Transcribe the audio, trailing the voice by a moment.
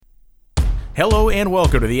Hello and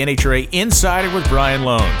welcome to the NHRA Insider with Brian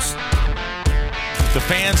Lohnes. The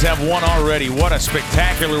fans have won already. What a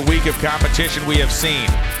spectacular week of competition we have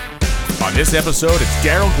seen. On this episode, it's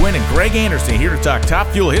Darrell, Gwynn, and Greg Anderson here to talk top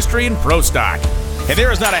fuel history and Pro Stock. And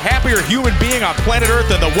there is not a happier human being on planet Earth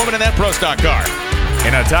than the woman in that Pro Stock car.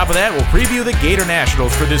 And on top of that, we'll preview the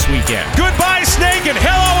Gatornationals for this weekend. Goodbye, Snake, and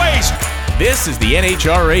hello, Ace! This is the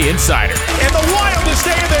NHRA Insider. And the wildest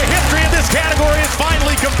day in the history of this category is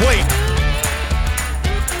finally complete.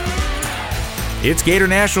 It's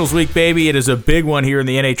Gatornationals week, baby. It is a big one here in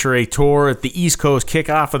the NHRA Tour. At the East Coast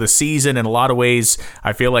kickoff of the season, in a lot of ways,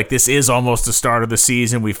 I feel like this is almost the start of the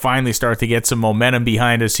season. We finally start to get some momentum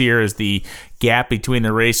behind us here as the gap between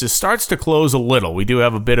the races starts to close a little. We do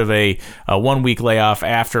have a bit of a 1-week layoff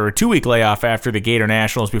after, a 2-week layoff after the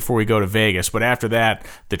Gatornationals before we go to Vegas. But after that,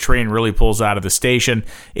 the train really pulls out of the station.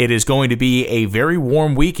 It is going to be a very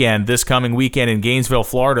warm weekend this coming weekend in Gainesville,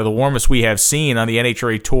 Florida, the warmest we have seen on the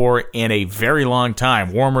NHRA Tour in a very long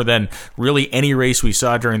time. Warmer than really any race we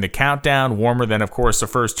saw during the countdown. Warmer than, of course, the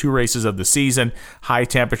first two races of the season. High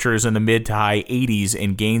temperatures in the mid to high 80s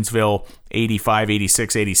in Gainesville, 85,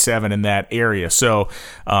 86, 87 in that area. So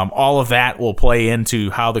all of that will play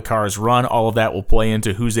into how the cars run. All of that will play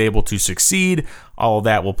into who's able to succeed. All of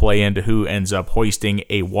that will play into who ends up hoisting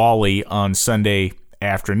a Wally on Sunday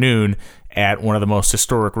afternoon at one of the most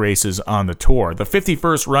historic races on the tour. The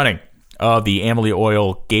 51st running of the Amalie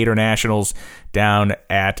Oil Gatornationals down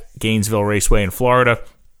at Gainesville Raceway in Florida.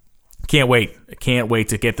 Can't wait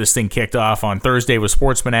to get this thing kicked off on Thursday with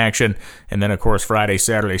sportsman action. And then, of course, Friday,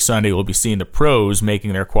 Saturday, Sunday, we'll be seeing the pros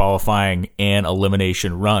making their qualifying and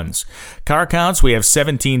elimination runs. Car counts, we have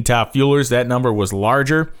 17 top fuelers. That number was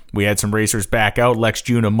larger. We had some racers back out, Lex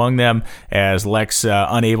June among them, as Lex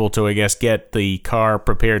unable to, I guess, get the car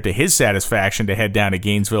prepared to his satisfaction to head down to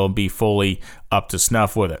Gainesville and be fully up to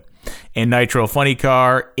snuff with it. In Nitro Funny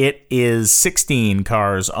Car, it is 16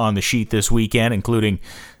 cars on the sheet this weekend, including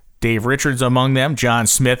Dave Richards among them, John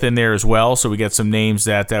Smith in there as well. So we get some names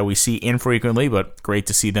that we see infrequently, but great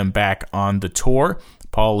to see them back on the tour.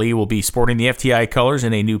 Paul Lee will be sporting the FTI colors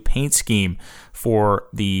in a new paint scheme for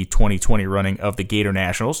the 2020 running of the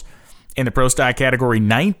Gatornationals. In the Pro Stock category,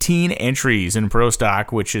 19 entries in Pro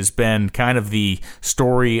Stock, which has been kind of the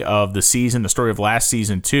story of the season, the story of last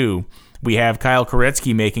season too. We have Kyle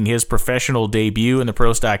Koretsky making his professional debut in the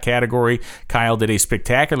Pro Stock category. Kyle did a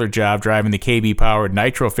spectacular job driving the KB-powered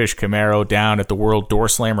Nitrofish Camaro down at the World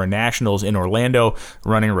Doorslammer Nationals in Orlando,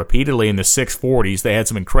 running repeatedly in the 640s. They had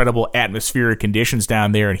some incredible atmospheric conditions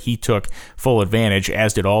down there, and he took full advantage,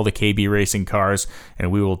 as did all the KB racing cars.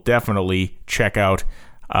 And we will definitely check out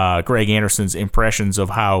Greg Anderson's impressions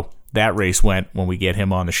of how that race went when we get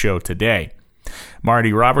him on the show today.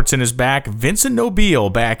 Marty Robertson is back. Vincent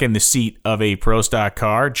Nobile back in the seat of a Pro Stock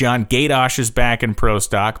car. John Gadosh is back in Pro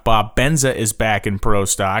Stock. Bob Benza is back in Pro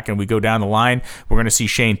Stock. And we go down the line, we're going to see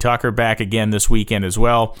Shane Tucker back again this weekend as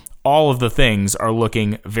well. All of the things are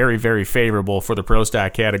looking very, very favorable for the Pro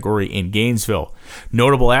Stock category in Gainesville.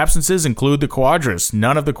 Notable absences include the Quadras.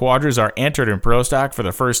 None of the Quadras are entered in Pro Stock for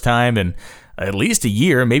the first time in at least a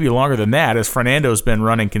year, maybe longer than that, as Fernando's been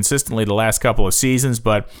running consistently the last couple of seasons,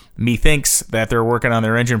 but me thinks that they're working on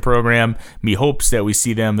their engine program. Me hopes that we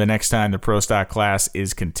see them the next time the Pro Stock class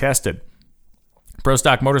is contested. Pro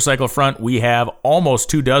Stock motorcycle front, we have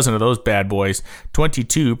almost 24 of those bad boys,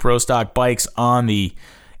 22 Pro Stock bikes on the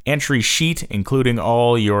entry sheet, including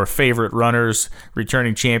all your favorite runners,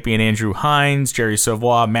 returning champion Andrew Hines, Jerry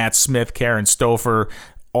Savoy, Matt Smith, Karen Stouffer,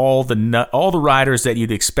 all the riders that you'd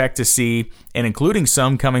expect to see, and including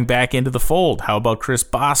some coming back into the fold. How about Chris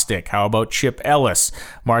Bostic? How about Chip Ellis?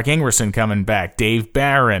 Mark Ingerson coming back. Dave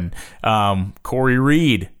Barron. Corey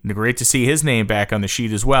Reed. Great to see his name back on the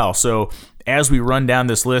sheet as well. So as we run down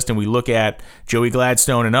this list and we look at Joey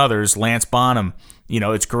Gladstone and others, Lance Bonham,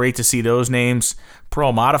 it's great to see those names.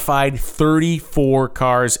 Pro Modified, 34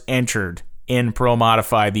 cars entered in Pro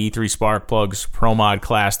Modified, the E3 Sparkplugs Pro Mod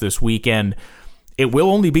class this weekend. It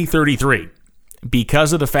will only be 33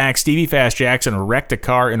 because of the fact Stevie Fast Jackson wrecked a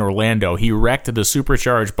car in Orlando. He wrecked the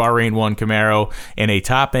supercharged Bahrain 1 Camaro in a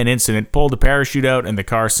top-end incident, pulled the parachute out, and the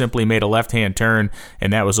car simply made a left-hand turn,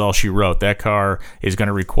 and that was all she wrote. That car is going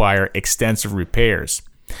to require extensive repairs.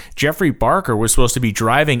 Jeffrey Barker was supposed to be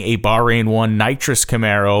driving a Bahrain 1 nitrous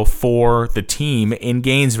Camaro for the team in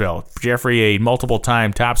Gainesville. Jeffrey, a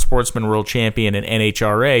multiple-time top sportsman world champion in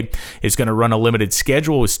NHRA, is going to run a limited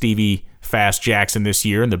schedule with Stevie Fast Jackson this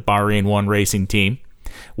year in the Bahrain 1 racing team.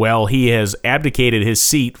 Well, he has abdicated his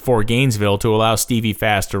seat for Gainesville to allow Stevie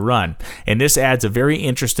Fast to run. And this adds a very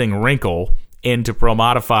interesting wrinkle into Pro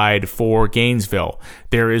Modified for Gainesville.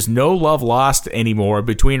 There is no love lost anymore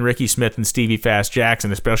between Ricky Smith and Stevie Fast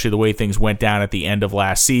Jackson, especially the way things went down at the end of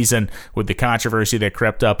last season with the controversy that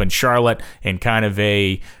crept up in Charlotte and kind of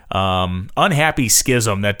a unhappy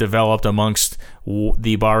schism that developed amongst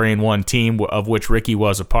the Bahrain 1 team, of which Ricky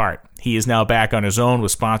was a part. He is now back on his own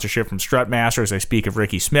with sponsorship from Strutmasters. I speak of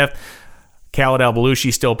Ricky Smith. Khaled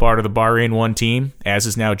Al-Balushi still part of the Bahrain 1 team, as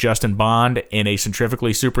is now Justin Bond in a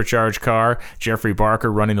centrifugally supercharged car, Jeffrey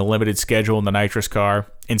Barker running the limited schedule in the nitrous car,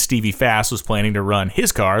 and Stevie Fast was planning to run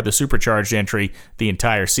his car, the supercharged entry, the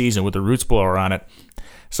entire season with the Roots blower on it.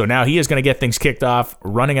 So now he is going to get things kicked off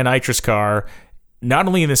running a nitrous car, not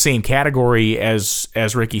only in the same category as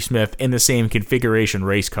Ricky Smith, in the same configuration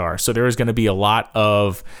race car. So there is going to be a lot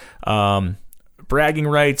of bragging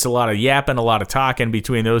rights, a lot of yapping, a lot of talking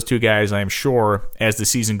between those two guys, I'm sure, as the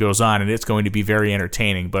season goes on, and it's going to be very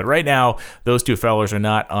entertaining. But right now, those two fellas are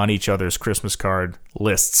not on each other's Christmas card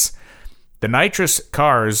lists. The nitrous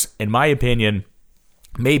cars, in my opinion,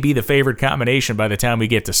 may be the favored combination by the time we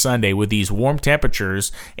get to Sunday. With these warm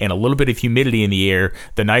temperatures and a little bit of humidity in the air,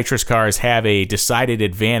 the nitrous cars have a decided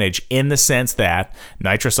advantage in the sense that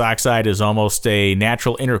nitrous oxide is almost a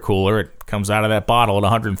natural intercooler. It comes out of that bottle at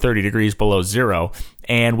 130 degrees below zero.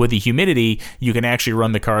 And with the humidity, you can actually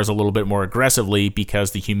run the cars a little bit more aggressively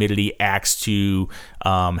because the humidity acts to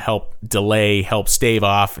help stave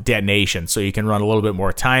off detonation. So you can run a little bit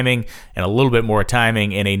more timing, and a little bit more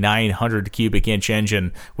timing in a 900 cubic inch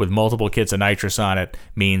engine with multiple kits of nitrous on it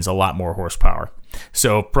means a lot more horsepower.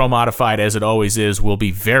 So Pro Modified, as it always is, will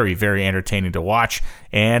be very, very entertaining to watch.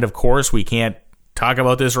 And of course, we can't talk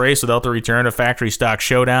about this race without the return of Factory Stock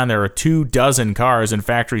Showdown. There are 24 cars in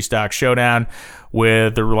Factory Stock Showdown,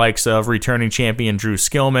 with the likes of returning champion Drew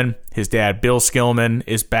Skillman. His dad, Bill Skillman,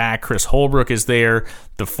 is back. Chris Holbrook is there.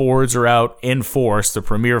 The Fords are out in force. The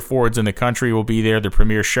premier Fords in the country will be there. The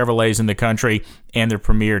premier Chevrolets in the country, and the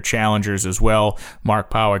premier Challengers as well.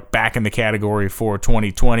 Mark Powick back in the category for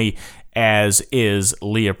 2020, as is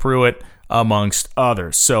Leah Pruitt, amongst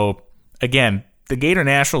others. So, again, the Gator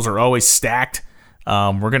Nationals are always stacked.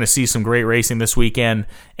 We're going to see some great racing this weekend,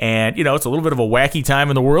 and, it's a little bit of a wacky time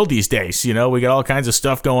in the world these days. We got all kinds of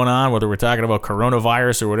stuff going on, whether we're talking about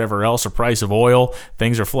coronavirus or whatever else, or price of oil.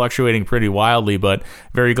 Things are fluctuating pretty wildly, but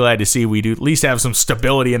very glad to see we do at least have some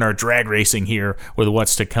stability in our drag racing here with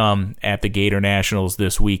what's to come at the Gator Nationals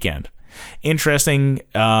this weekend. Interesting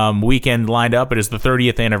weekend lined up. It is the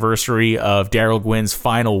 30th anniversary of Darrell Gwynn's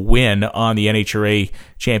final win on the NHRA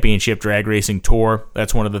Championship Drag Racing Tour.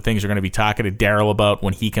 That's one of the things we're going to be talking to Darrell about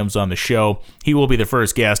when he comes on the show. He will be the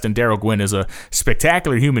first guest, and Darrell Gwynn is a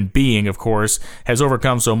spectacular human being, of course, has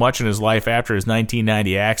overcome so much in his life after his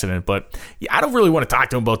 1990 accident, but I don't really want to talk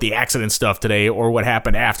to him about the accident stuff today or what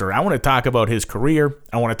happened after. I want to talk about his career.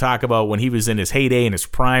 I want to talk about when he was in his heyday, in his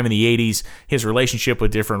prime in the 80s, his relationship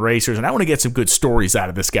with different racers, and I want to get some good stories out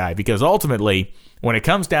of this guy, because ultimately, when it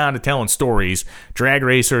comes down to telling stories, drag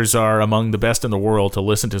racers are among the best in the world to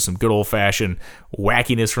listen to some good old-fashioned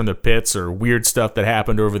wackiness from the pits, or weird stuff that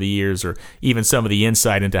happened over the years, or even some of the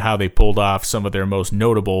insight into how they pulled off some of their most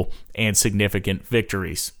notable and significant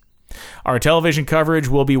victories. Our television coverage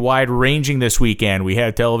will be wide-ranging this weekend. We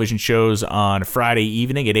have television shows on Friday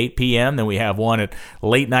evening at 8 p.m. Then we have one at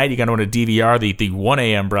late night. You're going to want to DVR the 1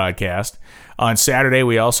 a.m. broadcast. On Saturday,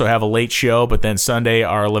 we also have a late show, but then Sunday,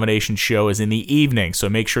 our elimination show is in the evening. So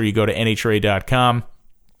make sure you go to NHRA.com,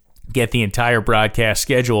 get the entire broadcast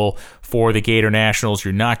schedule for the Gator Nationals.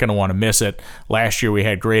 You're not going to want to miss it. Last year, we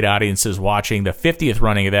had great audiences watching the 50th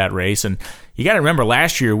running of that race. And you got to remember,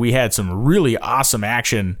 last year, we had some really awesome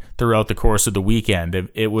action throughout the course of the weekend.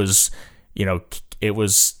 It was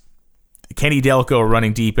Kenny Delco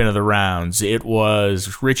running deep into the rounds. It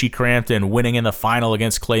was Richie Crampton winning in the final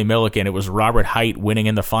against Clay Milliken. It was Robert Height winning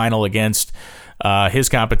in the final against his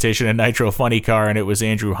competition in Nitro Funny Car, and it was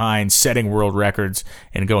Andrew Hines setting world records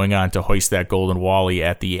and going on to hoist that golden Wally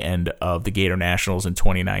at the end of the Gator Nationals in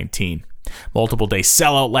 2019. Multiple day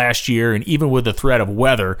sellout last year, and even with the threat of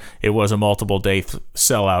weather, it was a multiple day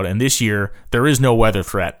sellout. And this year, there is no weather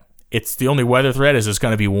threat. It's the only weather threat is it's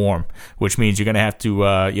going to be warm, which means you're going to have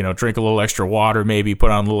to, drink a little extra water, maybe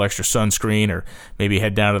put on a little extra sunscreen, or maybe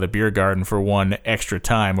head down to the beer garden for one extra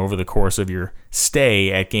time over the course of your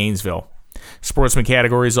stay at Gainesville. Sportsman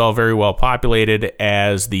category is all very well populated,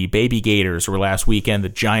 as the Baby Gators were last weekend, the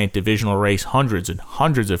giant divisional race. Hundreds and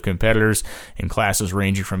hundreds of competitors in classes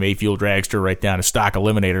ranging from A-Fuel Dragster right down to Stock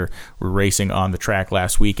Eliminator were racing on the track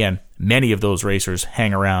last weekend. Many of those racers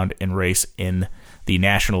hang around and race in the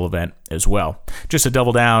national event as well. Just to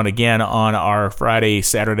double down again on our Friday,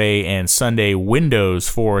 Saturday, and Sunday windows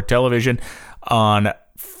for television. On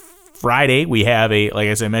Friday, we have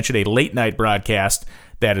as I mentioned, a late night broadcast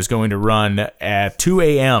that is going to run at 2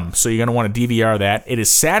 a.m. So you're going to want to DVR that. It is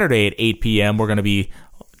Saturday at 8 p.m. We're going to be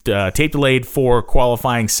tape delayed for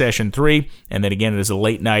qualifying session 3, and then again it is a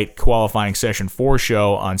late night qualifying session 4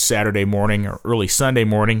 show on Saturday morning or early Sunday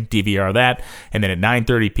morning. DVR that, and then at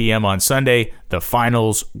 9:30 p.m. on Sunday the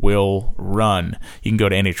finals will run. You can go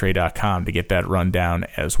to NHRA.com to get that rundown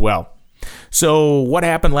as well. So what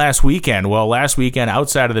happened last weekend? Well, last weekend,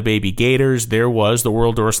 outside of the Baby Gators, there was the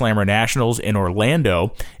World Doorslammer Nationals in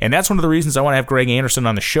Orlando, and that's one of the reasons I want to have Greg Anderson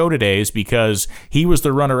on the show today, is because he was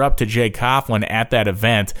the runner-up to Jake Coughlin at that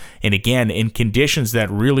event, and again, in conditions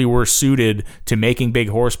that really were suited to making big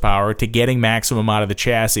horsepower, to getting maximum out of the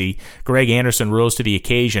chassis. Greg Anderson rose to the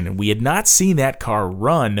occasion, and we had not seen that car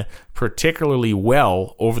run particularly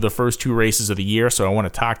well over the first 2 races of the year, so I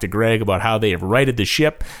want to talk to Greg about how they have righted the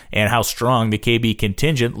ship and how strong the KB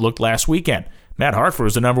contingent looked last weekend. Matt Hartford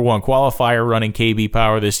was the number 1 qualifier running KB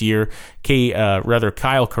power this year. Kyle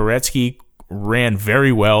Koretsky ran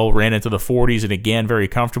very well, ran into the 40s, and again, very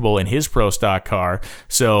comfortable in his pro stock car.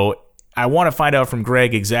 So I want to find out from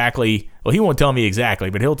Greg exactly, well, he won't tell me exactly,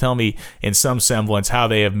 but he'll tell me in some semblance how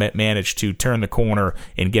they have managed to turn the corner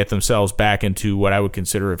and get themselves back into what I would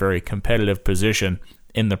consider a very competitive position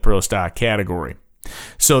in the pro stock category.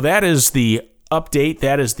 So that is the update,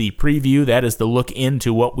 that is the preview, that is the look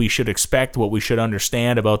into what we should expect, what we should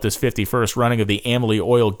understand about this 51st running of the Amalie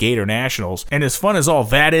Oil Gatornationals. And as fun as all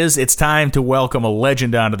that is, it's time to welcome a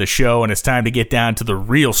legend onto the show, and it's time to get down to the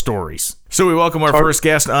real stories. So we welcome our first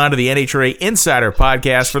guest onto the NHRA Insider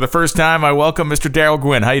podcast. For the first time, I welcome Mr. Darrell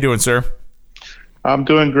Gwynn. How you doing, sir? I'm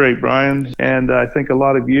doing great, Brian, and I think a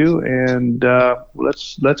lot of you, and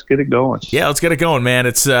let's get it going. Yeah, let's get it going, man.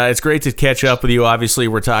 It's great to catch up with you. Obviously,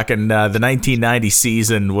 we're talking the 1990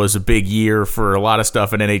 season was a big year for a lot of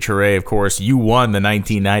stuff in NHRA, of course. You won the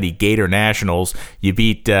 1990 Gatornationals. You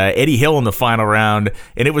beat Eddie Hill in the final round,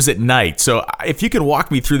 and it was at night. So if you can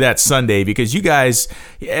walk me through that Sunday, because you guys,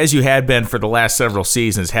 as you had been for the last several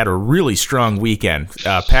seasons, had a really strong weekend,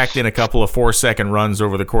 packed in a couple of 4-second runs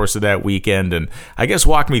over the course of that weekend, and I guess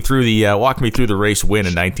walk me through the race win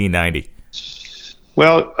in 1990.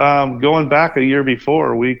 Well, going back a year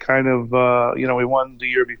before, we kind of we won the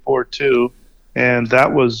year before too, and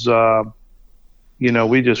that was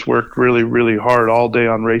we just worked really, really hard all day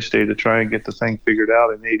on race day to try and get the thing figured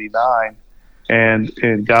out in '89,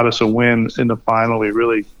 and got us a win in the final. We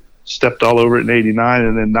really stepped all over it in '89,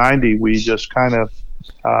 and in '90 we just kind of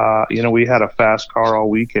we had a fast car all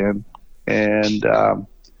weekend, and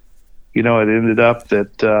it ended up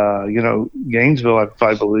that, Gainesville,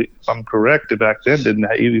 if I'm correct, back then didn't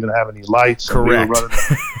even have any lights. Correct.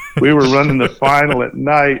 We were running the final at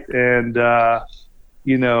night, and, I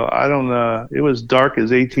don't know, it was dark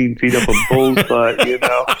as 18 feet up a bull's butt,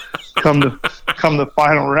 come the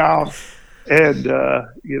final round. And,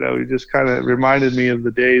 it just kind of reminded me of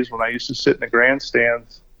the days when I used to sit in the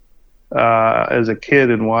grandstands as a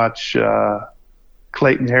kid and watch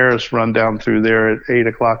Clayton Harris run down through there at 8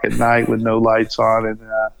 o'clock at night with no lights on. And,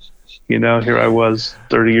 here I was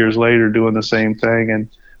 30 years later doing the same thing and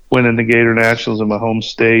winning the Gatornationals in my home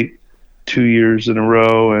state 2 years in a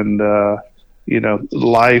row. And,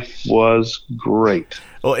 life was great.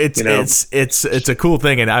 Well, it's a cool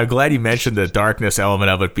thing, and I'm glad you mentioned the darkness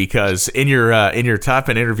element of it, because in your top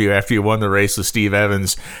end interview after you won the race with Steve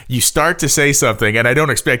Evans, you start to say something, and I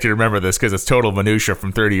don't expect you to remember this because it's total minutia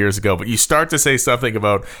from 30 years ago, but you start to say something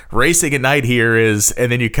about racing at night here is,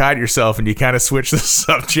 and then you caught yourself and you kind of switch the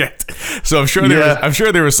subject. So I'm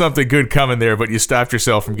sure there was something good coming there, but you stopped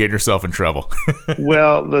yourself from getting yourself in trouble.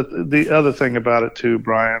 Well, the other thing about it too,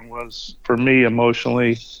 Brian, was for me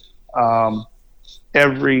emotionally.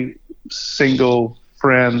 Every single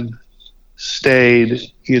friend stayed,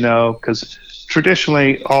 because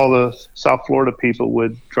traditionally all the South Florida people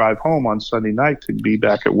would drive home on Sunday night to be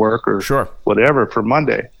back at work or whatever for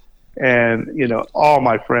Monday. And, all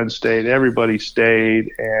my friends stayed, everybody stayed,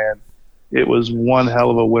 and it was one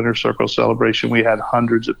hell of a winter circle celebration. We had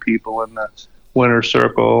hundreds of people in the winter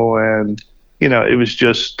circle, and, it was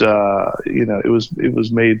just, it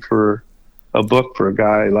was made for a book for a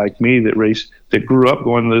guy like me that grew up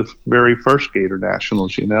going to the very first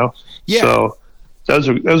Gatornationals, Yeah. So those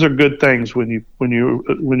are good things when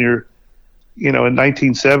you're in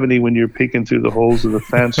 1970 when you're peeking through the holes of the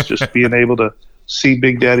fence, just being able to see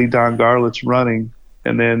Big Daddy Don Garlits running,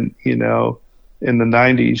 and then in the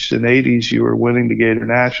 90s and 80s you were winning the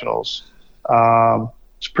Gatornationals.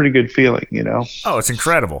 it's a pretty good feeling, you know? Oh, it's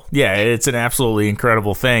incredible. Yeah, it's an absolutely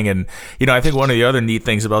incredible thing. And, you know, I think one of the other neat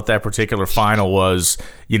things about that particular final was,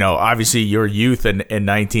 you know, obviously your youth in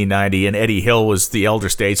 1990, and Eddie Hill was the elder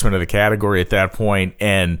statesman of the category at that point.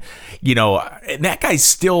 And, you know, and that guy's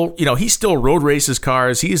still, you know, he still road races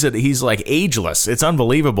cars. He's like ageless. It's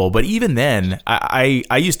unbelievable. But even then, I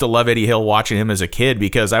used to love Eddie Hill watching him as a kid,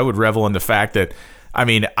 because I would revel in the fact that, I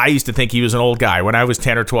mean, I used to think he was an old guy. When I was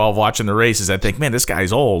 10 or 12 watching the races, I'd think, man, this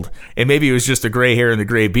guy's old. And maybe it was just the gray hair and the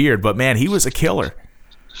gray beard, but man, he was a killer.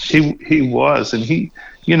 He was, and he,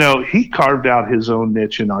 you know, he carved out his own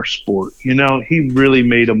niche in our sport. You know, he really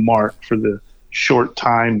made a mark for the short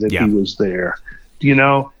time that he was there. You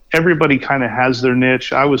know, everybody kind of has their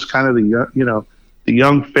niche. I was kind of the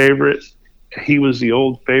young favorite. He was the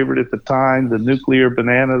old favorite at the time, the nuclear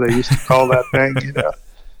banana, they used to call that thing, you know.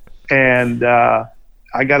 And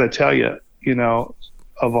I got to tell you, you know,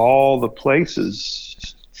 of all the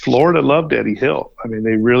places, Florida loved Eddie Hill. I mean,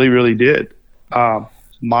 they really, really did.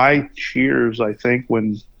 My cheers, I think,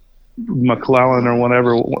 when McClellan or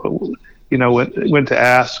whatever, you know, went to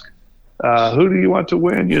ask, who do you want to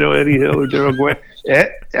win? You know, Eddie Hill or Darrell Gwynn?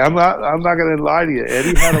 I'm not going to lie to you.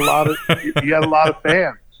 Eddie had a lot of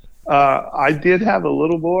fans. I did have a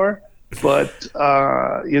little more. But,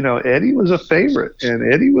 you know, Eddie was a favorite,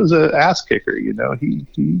 and Eddie was an ass kicker. You know, he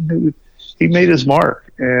made his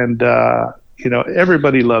mark, and, you know,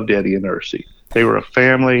 everybody loved Eddie and Ursi. They were a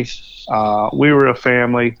family. We were a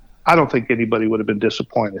family. I don't think anybody would have been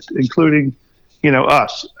disappointed, including, you know,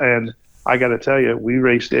 us. And I got to tell you, we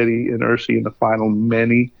raced Eddie and Ursi in the final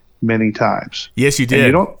many, many times. Yes, you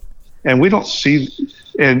did. And you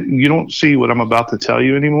don't see what I'm about to tell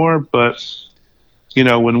you anymore, but you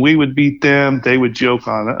know, when we would beat them, they would joke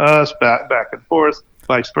on us back and forth,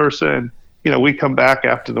 vice versa. And, you know, we'd come back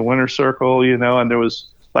after the winner's circle, you know, and there was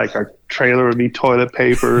like our trailer would be toilet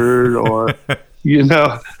papered, or, you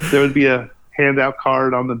know, there would be a handout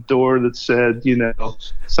card on the door that said, you know,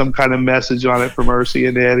 some kind of message on it from Ursi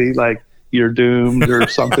and Eddie, like, you're doomed or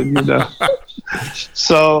something, you know.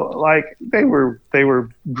 So, like, they were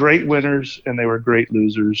great winners and they were great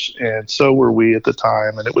losers, and so were we at the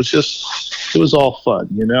time. And it was all fun,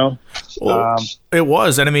 you know. It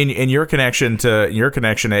was, and I mean, in your connection to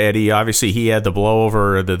Eddie, obviously he had the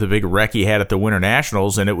blowover, the big wreck he had at the Winter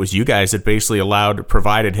Nationals, and it was you guys that basically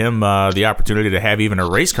provided him the opportunity to have even a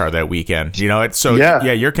race car that weekend. You know,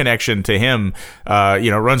 your connection to him,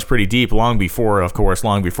 you know, runs pretty deep, long before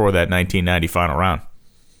that 1990 final round.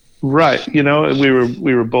 Right. You know,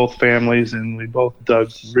 we were both families, and we both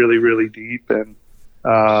dug really, really deep, and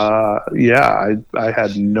I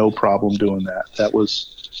had no problem doing that. That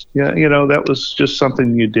was, you know, that was just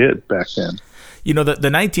something you did back then. You know, the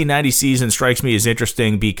 1990 season strikes me as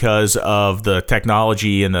interesting because of the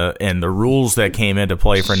technology and the rules that came into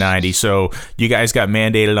play for 90. So you guys got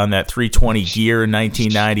mandated on that 320 gear in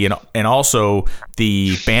 1990, and also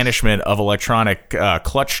the banishment of electronic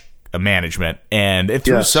clutch management, and it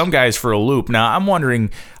threw some guys for a loop. Now, I'm wondering,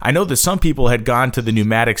 I know that some people had gone to the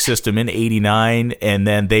pneumatic system in 89, and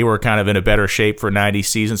then they were kind of in a better shape for 90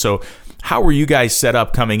 season. So how were you guys set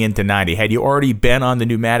up coming into 90? Had you already been on the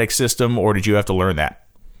pneumatic system, or did you have to learn that?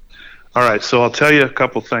 All right, so I'll tell you a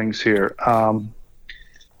couple things here.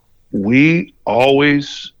 We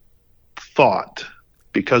always thought,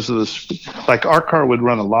 because of this, like our car would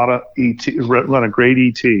run a lot of run a great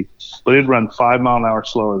ET, but it'd run 5 mile an hour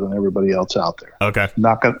slower than everybody else out there. Okay.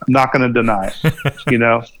 Not going to deny it, you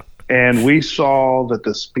know? And we saw that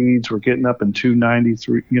the speeds were getting up in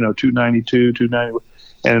 293, you know, 292, 290.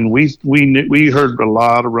 And we heard a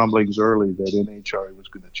lot of rumblings early that NHRA was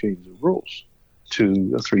going to change the rules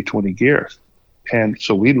to a 320 gear. And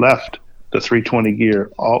so we left the 320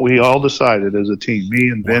 gear. We all decided as a team, me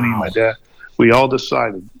and Veney, my dad, we all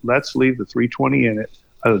decided, let's leave the 320 in it.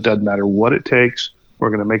 It doesn't matter what it takes. We're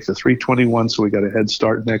going to make the 321, so we got a head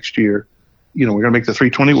start next year. You know, we're going to make the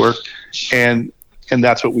 320 work, and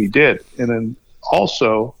that's what we did. And then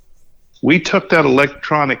also, we took that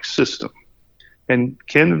electronic system, and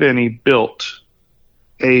Ken Veney built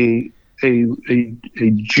a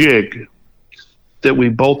jig that we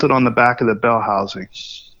bolted on the back of the bell housing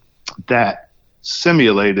that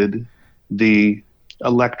simulated the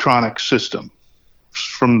electronic system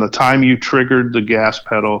from the time you triggered the gas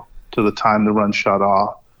pedal to the time the run shut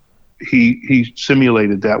off. He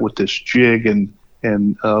simulated that with this jig and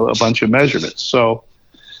a bunch of measurements. So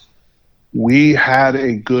we had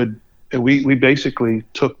we basically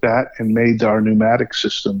took that and made our pneumatic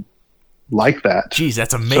system like that. Geez,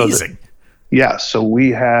 that's amazing. So we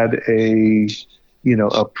had a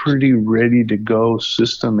pretty ready to go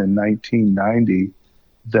system in 1990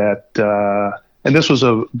 that and this was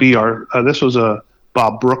a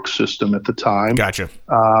Bob Brooks system at the time. Gotcha.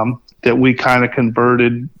 That we kind of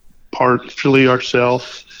converted partially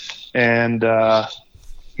ourselves, and so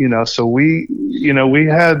we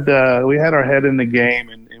had our head in the game,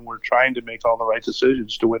 and we're trying to make all the right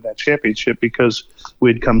decisions to win that championship because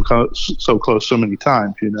we'd come so close so many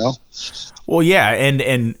times. Well, yeah,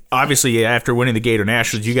 and obviously after winning the Gator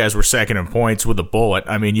Nationals, you guys were second in points with a bullet.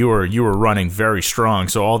 I mean, you were running very strong.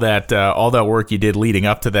 So all that work you did leading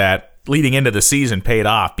into the season paid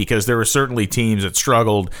off, because there were certainly teams that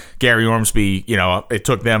struggled. Gary Ormsby, it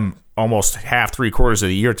took them almost half, 3/4 of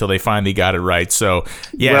the year till they finally got it right. So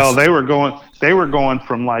yes. Well, they were going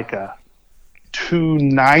from like a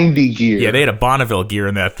 290 gear. Yeah, they had a Bonneville gear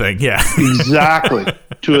in that thing. Yeah, exactly,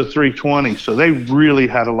 to a 320. So they really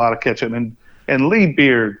had a lot of catch up. And Lee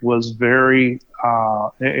Beard was very,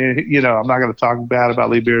 I'm not going to talk bad about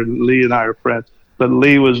Lee Beard. Lee and I are friends, but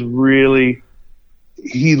Lee was really,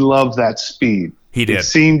 he loved that speed. He did. It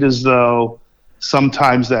seemed as though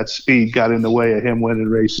sometimes that speed got in the way of him winning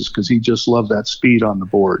races because he just loved that speed on the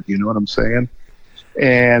board. You know what I'm saying?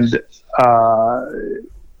 And,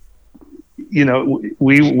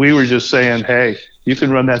 we were just saying, hey, you can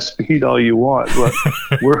run that speed all you want, but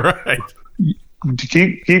we're right.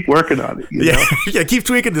 Keep working on it. You know? Yeah, keep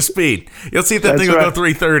tweaking the speed. You'll see if that That's thing will right. go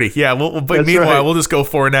 330. Yeah, but meanwhile, we'll just go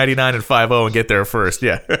 499 and 50 and get there first.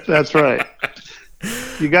 Yeah, that's right.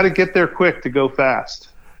 You got to get there quick to go fast.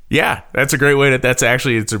 Yeah, that's a great way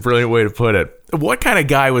it's a brilliant way to put it. What kind of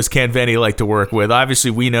guy was Ken Veney like to work with?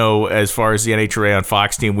 Obviously, we know, as far as the NHRA on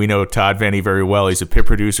Fox team, we know Todd Veney very well. He's a pit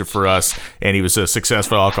producer for us, and he was a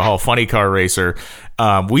successful alcohol funny car racer.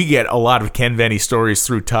 We get a lot of Ken Veney stories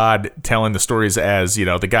through Todd telling the stories as,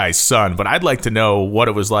 the guy's son. But I'd like to know what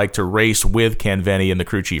it was like to race with Ken Veney in the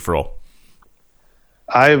crew chief role.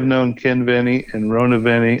 I have known Ken Veney and Rona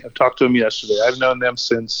Veney. I talked to him yesterday. I've known them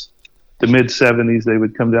since the mid-'70s. They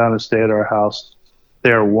would come down and stay at our house.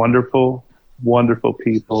 They are wonderful, wonderful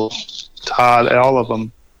people. Todd, all of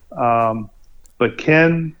them. But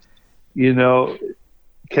Ken,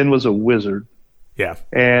 Ken was a wizard. Yeah.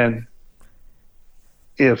 And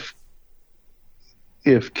if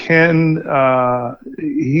Ken,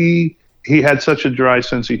 he had such a dry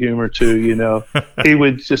sense of humor too, he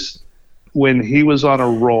would just, when he was on a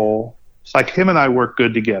roll, like him and I worked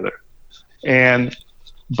good together.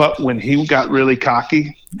 But when he got really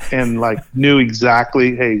cocky and knew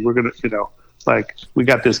exactly, hey, we're going to, we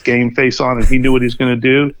got this game face on, and he knew what he's going to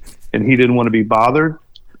do, and he didn't want to be bothered.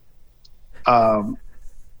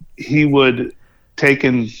 He would take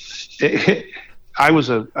in, I was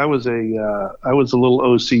a little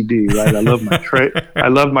OCD, right? I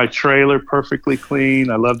loved my trailer perfectly clean.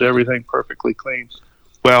 I loved everything perfectly clean.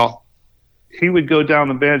 Well, he would go down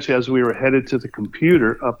the bench as we were headed to the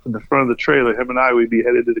computer up in the front of the trailer. Him and I would be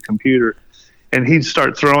headed to the computer, and he'd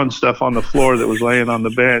start throwing stuff on the floor that was laying on the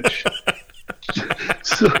bench.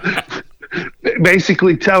 So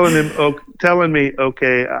basically telling me,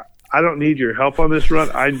 okay, I don't need your help on this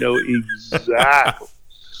run. I know exactly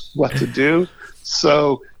what to do.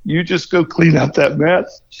 So you just go clean up that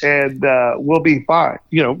mess, and we'll be fine.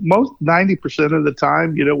 Most 90% of the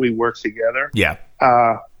time, we work together. Yeah.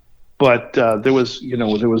 But there was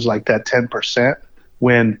like that 10%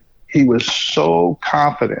 when he was so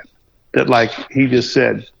confident that he just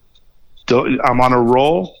said, I'm on a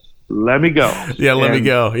roll, let me go. Yeah, let me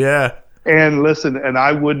go. Yeah. And listen, and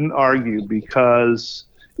I wouldn't argue, because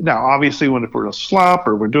now obviously if we're in a slump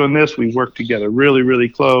or we're doing this, we work together really, really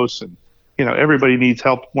close, and everybody needs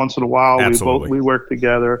help once in a while. Absolutely. We work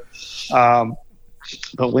together.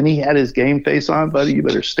 But when he had his game face on, buddy, you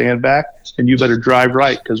better stand back and you better drive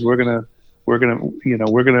right, because we're gonna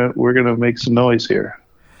make some noise here.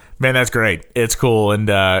 Man, that's great. It's cool, and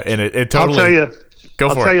it totally.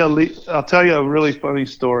 I'll tell you a really funny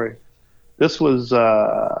story. This was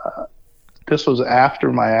after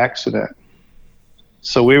my accident.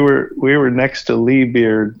 So we were next to Lee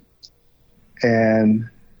Beard, and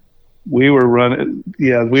we were running.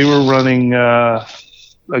 Yeah, we were running.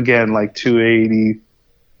 Again, like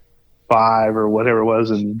 285 or whatever it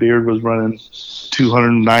was, and Beard was running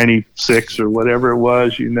 296 or whatever it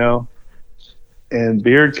was, And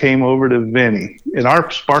Beard came over to Veney. In our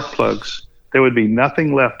spark plugs, there would be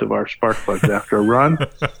nothing left of our spark plugs after a run,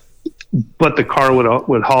 but the car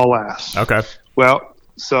would haul ass. Okay. Well,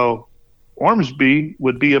 so Ormsby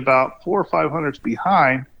would be about 400 or 500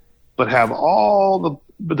 behind, but have all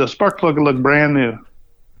the spark plug would look brand new.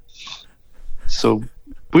 So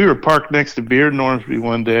we were parked next to Beard and Ormsby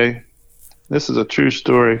one day. This is a true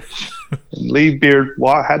story. And Lee Beard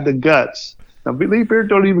had the guts. Now, Lee Beard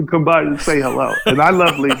don't even come by and say hello. And I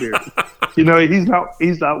love Lee Beard.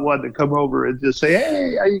 he's not one to come over and just say,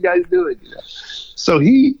 "Hey, how you guys doing?" So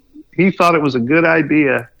he thought it was a good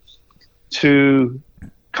idea to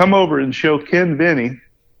come over and show Ken Veney,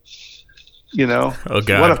 oh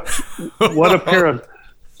God,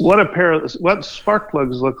 what spark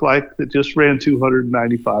plugs look like that just ran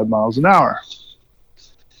 295 miles an hour.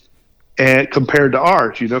 And compared to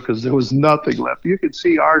ours, because there was nothing left. You could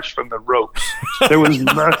see ours from the ropes. There was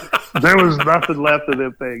nothing left of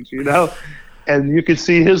them things, And you could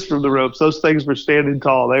see his from the ropes. Those things were standing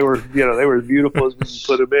tall. They were, they were as beautiful as we could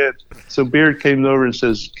put them in. So Beard came over and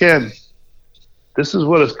says, "Ken, this is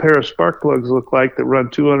what a pair of spark plugs look like that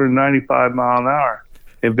run 295 mile an hour."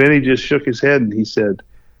 And Benny just shook his head and he said,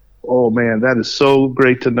 "Oh man, that is so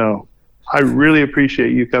great to know. I really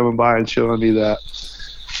appreciate you coming by and showing me that."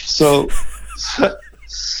 So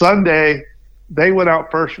Sunday, they went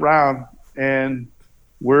out first round, and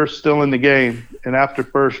we're still in the game. And after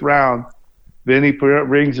first round, Benny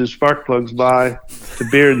brings his spark plugs by to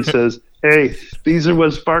Beard and says, "Hey, these are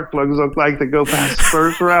what spark plugs look like to go past the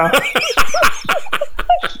first round."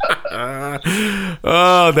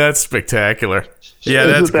 Oh, that's spectacular. Yeah,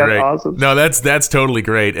 that's great. Awesome? No, that's totally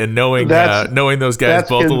great. And knowing those guys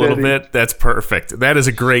both a little bit, that's perfect. That is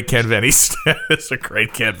a great Ken Veney. That's a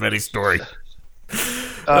great Ken Veney story.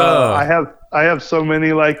 I have so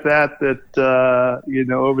many like that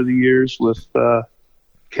over the years with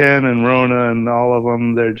Ken and Rona and all of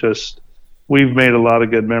them. We've made a lot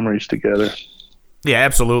of good memories together. Yeah,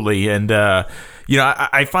 absolutely. And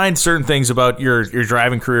I find certain things about your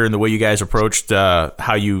driving career and the way you guys approached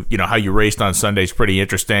how you raced on Sundays pretty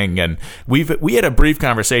interesting. And we had a brief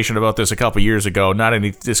conversation about this a couple years ago, not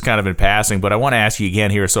any just kind of in passing, but I want to ask you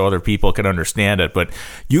again here so other people can understand it. But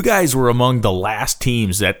you guys were among the last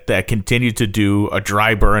teams that continued to do a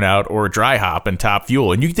dry burnout or a dry hop in Top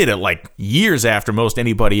Fuel, and you did it like years after most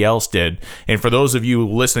anybody else did. And for those of you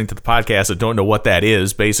listening to the podcast that don't know what that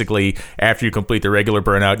is, basically after you complete the regular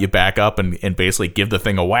burnout, you back up and basically give the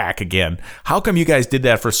thing a whack again. How come you guys did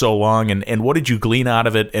that for so long, and what did you glean out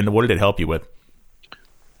of it, and what did it help you with?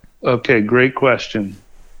 Okay, great question.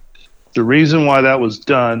 The reason why that was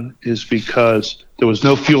done is because there was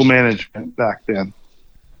no fuel management back then,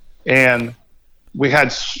 and we had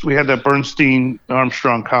that Bernstein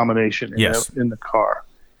Armstrong combination in the car,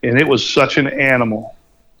 and it was such an animal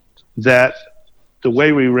that the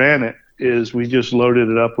way we ran it is we just loaded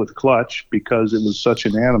it up with clutch because it was such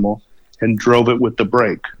an animal and drove it with the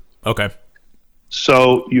brake. Okay.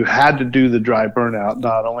 So you had to do the dry burnout,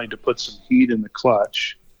 not only to put some heat in the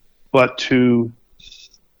clutch, but to,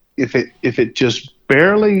 if it just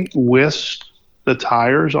barely whisked the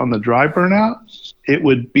tires on the dry burnout, it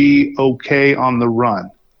would be okay on the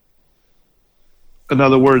run. In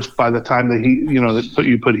other words, by the time the heat,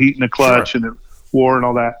 you put heat in the clutch, sure, and it wore and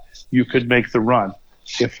all that, you could make the run.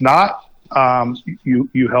 If not,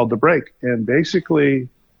 you held the brake. And basically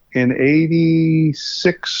in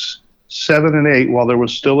 86, 7, and 8, while there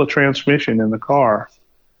was still a transmission in the car,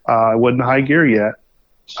 I wasn't high gear yet,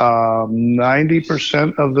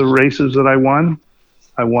 90% of the races that I won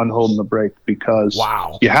holding the brake because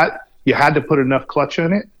you had to put enough clutch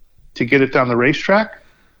in it to get it down the racetrack,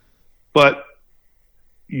 but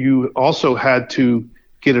you also had to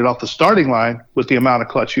get it off the starting line with the amount of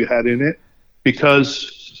clutch you had in it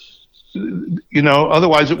because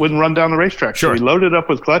otherwise it wouldn't run down the racetrack. Sure. So we loaded up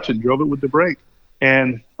with clutch and drove it with the brake,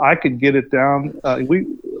 and I could get it down. I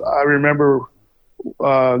remember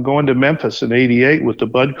going to Memphis in '88 with the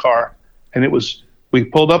Bud car, and we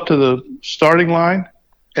pulled up to the starting line,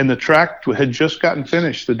 and the track had just gotten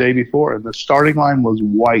finished the day before, and the starting line was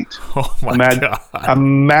white. Oh my God!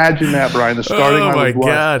 Imagine that, Brian. The starting line was white. Oh my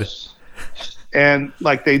God! And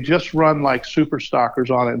like they just run like super stockers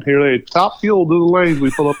on it. And here they Top Fuel to the lanes. We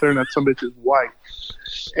pull up there and that some bitch is white.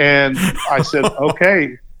 And I said,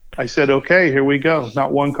 okay, here we go.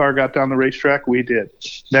 Not one car got down the racetrack. We did.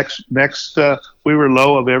 Next, we were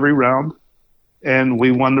low of every round, and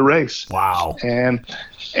we won the race. Wow. And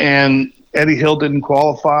Eddie Hill didn't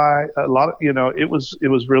qualify. A lot of, it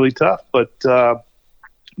was really tough, but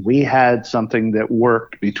we had something that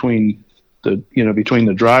worked between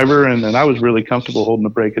the driver and I was really comfortable holding the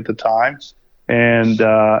brake at the time, and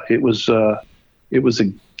it was a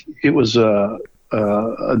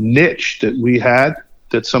niche that we had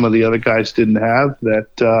that some of the other guys didn't have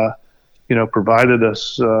that provided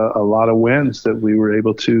us a lot of wins that we were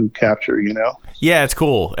able to capture. Yeah, it's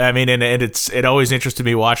cool. I mean, and it always interested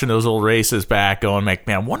me watching those old races back, going like,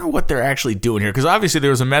 man, I wonder what they're actually doing here, because obviously there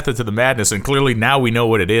was a method to the madness, and clearly now we know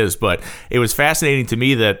what it is. But it was fascinating to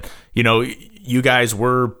me that you guys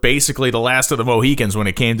were basically the last of the Mohicans when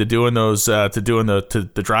it came to doing those,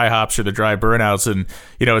 the dry hops or the dry burnouts. And,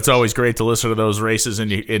 it's always great to listen to those races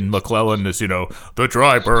in McClellan as, the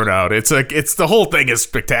dry burnout. It's the whole thing is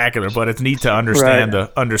spectacular, but it's neat to understand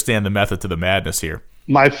the method to the madness here.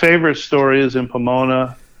 My favorite story is in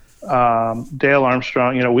Pomona. Dale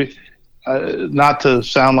Armstrong, we, not to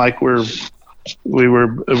sound like we were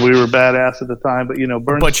badass at the time, but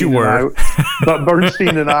Bernstein but you were. But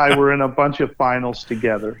Bernstein and I were in a bunch of finals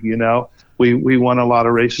together. We won a lot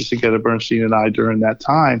of races together, Bernstein and I, during that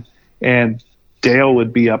time. And Dale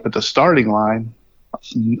would be up at the starting line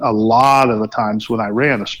a lot of the times when I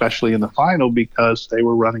ran, especially in the final, because they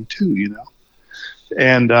were running too.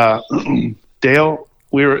 And Dale,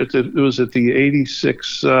 it was at the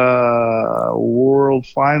 86 World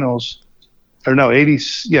Finals. Or no,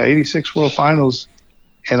 86 World Finals,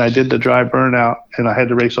 and I did the dry burnout, and I had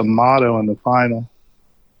to race a Motto in the final,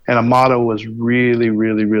 and a Motto was really,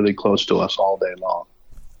 really, really close to us all day long,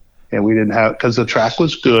 and we didn't have, because the track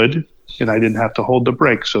was good, and I didn't have to hold the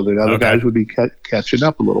brake, so the other guys would be catching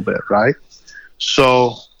up a little bit, right?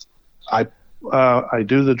 So I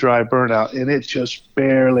do the dry burnout, and it just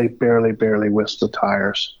barely whisked the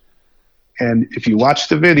tires. And if you watch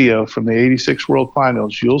the video from the 86 World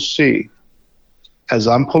Finals, you'll see, as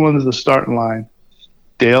I'm pulling to the starting line,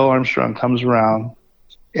 Dale Armstrong comes around,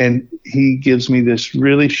 and he gives me this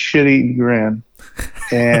really shitty grin,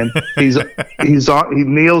 and he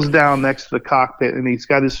kneels down next to the cockpit, and he's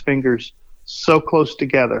got his fingers so close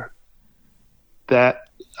together that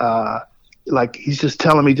like he's just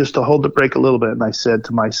telling me just to hold the brake a little bit. And I said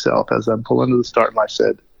to myself, as I'm pulling to the start,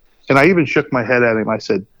 and I even shook my head at him, I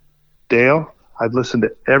said, Dale, I've listened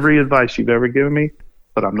to every advice you've ever given me,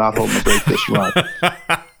 but I'm not holding the brake this run.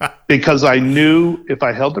 Because I knew if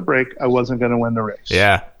I held the brake, I wasn't going to win the race.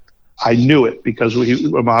 Yeah. I knew it because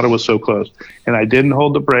Ramada was so close. And I didn't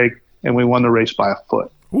hold the brake, and we won the race by a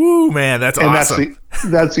foot. Woo, man, that's awesome.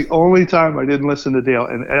 That's the only time I didn't listen to Dale.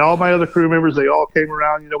 And all my other crew members, they all came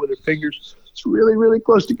around, with their fingers really, really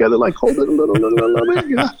close together, like hold it a little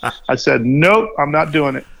bit. I said, nope, I'm not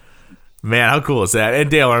doing it. Man, how cool is that?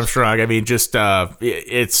 And Dale Armstrong, I mean, just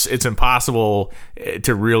it's impossible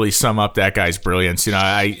to really sum up that guy's brilliance.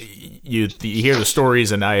 You hear the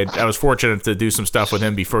stories, and I was fortunate to do some stuff with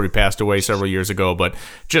him before he passed away several years ago. But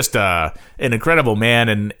just an incredible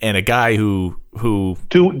man and a guy who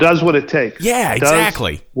does what it takes. Yeah,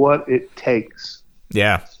 exactly. Does what it takes.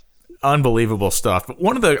 Yeah. Unbelievable stuff. But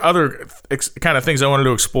one of the other kind of things I wanted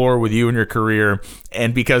to explore with you and your career,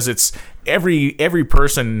 and because it's every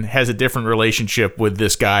person has a different relationship with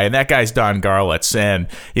this guy, and that guy's Don Garlits. And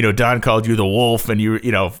Don called you the Wolf, and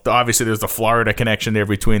obviously there's the Florida connection there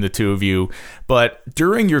between the two of you. But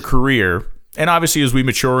during your career, and obviously as we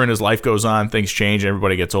mature and as life goes on, things change,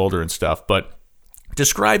 everybody gets older and stuff. But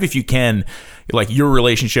describe, if you can, like your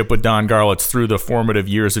relationship with Don Garlits through the formative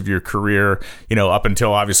years of your career, up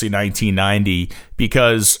until obviously 1990,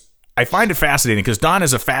 because I find it fascinating because Don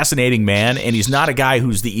is a fascinating man, and he's not a guy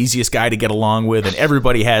who's the easiest guy to get along with, and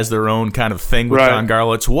everybody has their own kind of thing with Don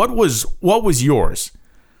Garlits. What was yours?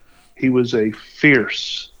 He was a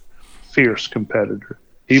fierce competitor.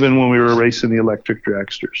 Even when we were racing the electric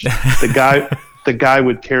dragsters, the guy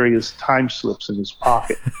would carry his time slips in his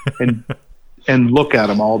pocket and look at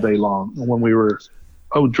them all day long when we were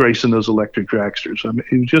racing those electric dragsters. I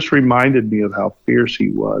mean, it just reminded me of how fierce he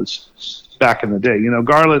was back in the day.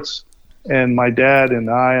 Garlits and my dad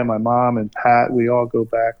and I and my mom and Pat, we all go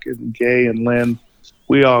back, and Gay and Lynn,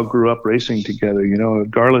 we all grew up racing together.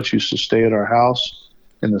 Garlits used to stay at our house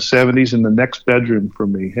in the 70s in the next bedroom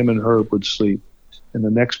from me. Him and Herb would sleep in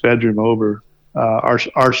the next bedroom over,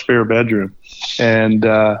 our spare bedroom. And,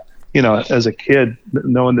 as a kid,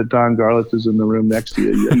 knowing that Don Garlits is in the room next to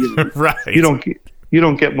you, right? You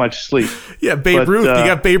don't get much sleep. Yeah, Babe Ruth. You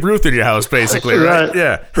got Babe Ruth in your house, basically, right?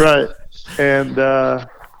 Yeah, right. And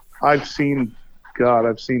I've seen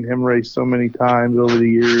him race so many times over the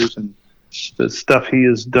years, and the stuff he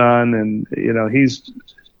has done, and he's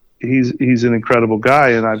an incredible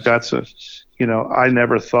guy. And I've got some, I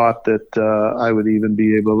never thought that I would even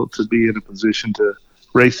be able to be in a position to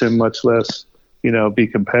race him, much less be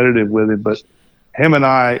competitive with him. But him and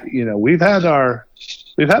I, we've had our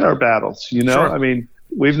battles, Sure. I mean,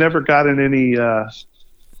 we've never gotten any,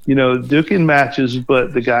 duking matches,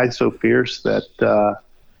 but the guy's so fierce that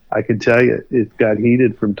I can tell you it got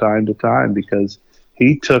heated from time to time because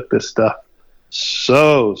he took this stuff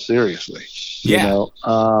so seriously, to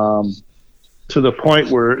the point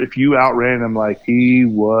where if you outran him like you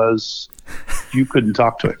couldn't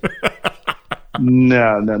talk to him.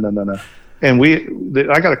 No. And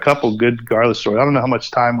I got a couple good Garlits stories. I don't know how much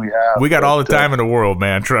time we have. We got all the time in the world,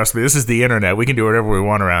 man. Trust me. This is the internet. We can do whatever we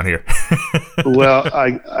want around here. Well,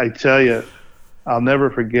 I tell you, I'll never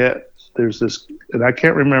forget. There's this, and I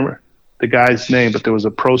can't remember the guy's name, but there was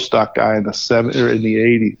a pro stock guy in the 70s or in the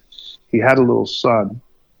 80s. He had a little son,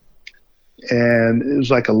 and it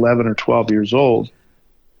was like 11 or 12 years old.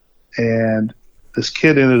 And this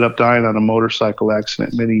kid ended up dying on a motorcycle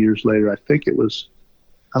accident many years later. I think it was,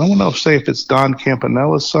 I don't know if it's Don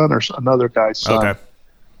Campanella's son or another guy's son. Okay.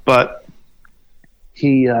 But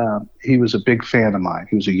he was a big fan of mine.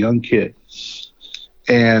 He was a young kid.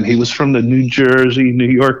 And he was from the New Jersey, New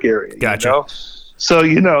York area. Gotcha. You know? So,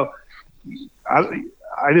 you know,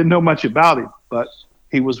 I didn't know much about him, but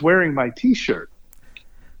he was wearing my T-shirt.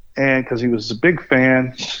 And because he was a big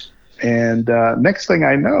fan. And next thing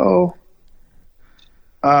I know,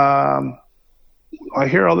 I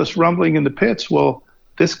hear all this rumbling in the pits. Well,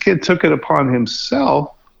 this kid took it upon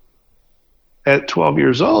himself at 12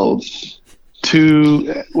 years old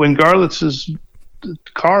to, when Garlits'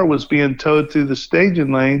 car was being towed through the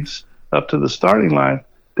staging lanes up to the starting line,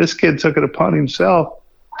 this kid took it upon himself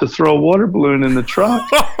to throw a water balloon in the truck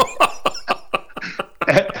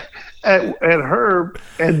at Herb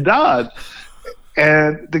and Don.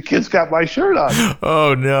 And the kids got my shirt on.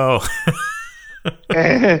 Oh, no.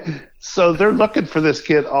 And so they're looking for this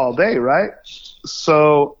kid all day, right?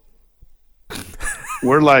 So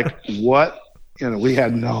we're like, what? You know, we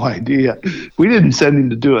had no idea. We didn't send him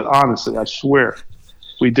to do it, honestly. I swear.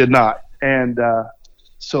 We did not. And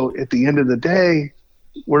so at the end of the day,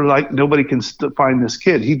 we're like, nobody can find this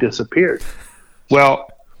kid. He disappeared. Well,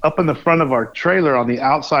 up in the front of our trailer, on the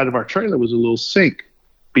outside of our trailer, was a little sink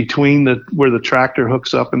between where the tractor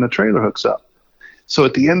hooks up and the trailer hooks up. So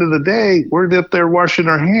at the end of the day, we're up there washing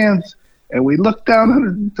our hands, and we look down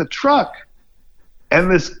under the truck, and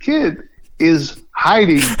this kid is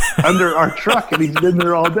hiding under our truck, and he's been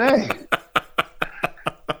there all day.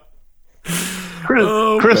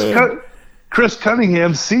 Chris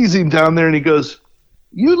Cunningham sees him down there, and he goes,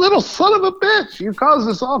 "You little son of a bitch! You caused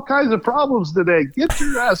us all kinds of problems today. Get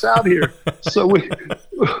your ass out here!"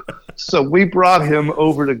 So we brought him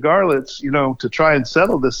over to Garlits, you know, to try and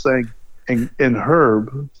settle this thing. And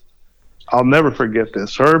Herb, I'll never forget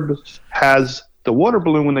this. Herb has the water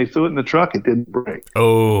balloon. When they threw it in the truck, it didn't break.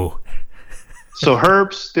 Oh. So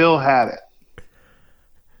Herb still had it.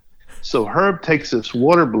 So Herb takes this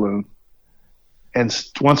water balloon and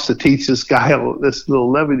wants to teach this guy, this little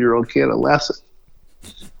 11-year-old kid, a lesson.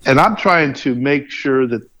 And I'm trying to make sure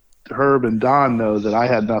that Herb and Don know that I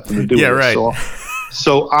had nothing to do with right. it.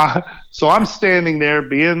 So I'm standing there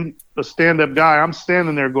being a stand-up guy. I'm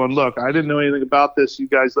standing there going, look, I didn't know anything about this. You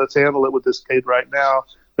guys, let's handle it with this kid right now.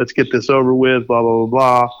 Let's get this over with, blah, blah, blah,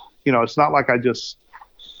 blah. You know, it's not like I just,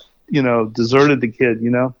 you know, deserted the kid, you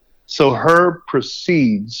know. So Herb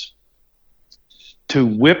proceeds to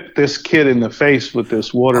whip this kid in the face with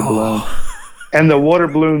this water balloon. And the water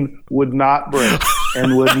balloon would not break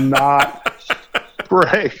and would not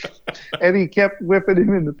break. And he kept whipping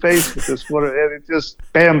him in the face with this water, and it just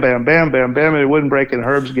bam, bam, bam, bam, bam, and it wouldn't break. And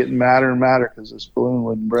Herb's getting madder and madder because this balloon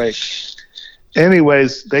wouldn't break.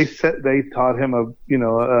 Anyways, they taught him a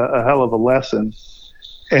hell of a lesson,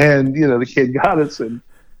 and you know the kid got us in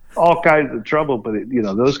all kinds of trouble. But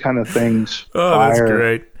those kind of things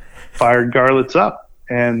fired Garlits up,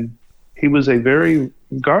 and he was a very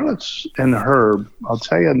Garlits and Herb. I'll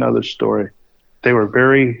tell you another story.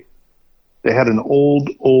 They had an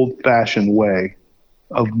old-fashioned way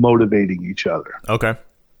of motivating each other. Okay.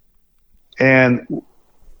 And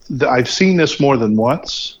I've seen this more than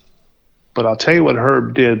once, but I'll tell you what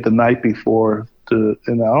Herb did the night before,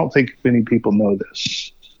 and I don't think many people know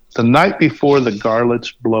this. The night before the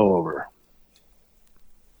Garlits blowover,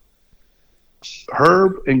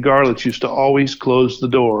 Herb and Garlits used to always close the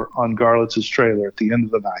door on Garlits' trailer at the end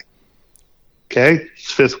of the night. Okay?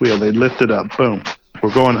 It's fifth wheel. They'd lift it up. Boom.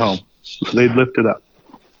 We're going home. They'd lift it up.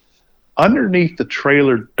 Underneath the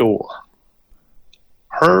trailer door,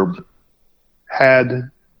 Herb had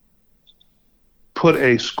put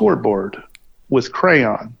a scoreboard with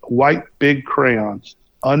crayon, white big crayon,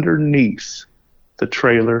 underneath the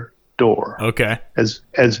trailer door. Okay.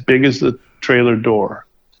 As big as the trailer door.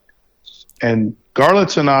 And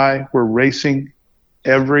Garlits and I were racing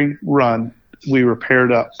every run. We were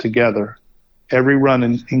paired up together. Every run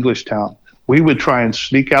in Englishtown. We would try and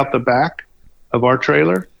sneak out the back of our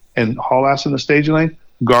trailer and haul ass in the staging lane.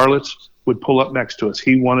 Garlits would pull up next to us.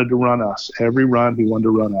 He wanted to run us. Every run, he wanted to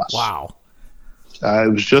run us. Wow.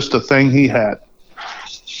 It was just a thing he had.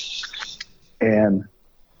 And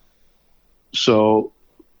so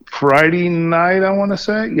Friday night, I want to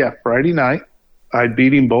say. Yeah, Friday night. I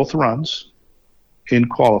beat him both runs in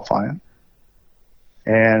qualifying.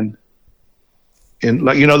 And in,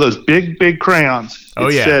 like, those big crayons. Oh,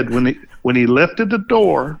 yeah. Said when he lifted the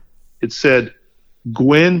door, it said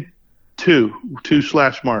Gwynn 2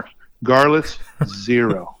 slash marks. Garlits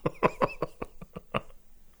 0.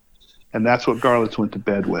 And that's what Garlits went to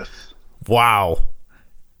bed with. Wow.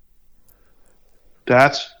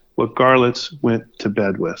 That's what Garlits went to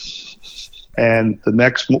bed with. And the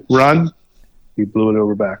next run, he blew it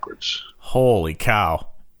over backwards. Holy cow.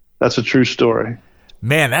 That's a true story.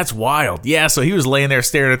 Man, that's wild. Yeah, so he was laying there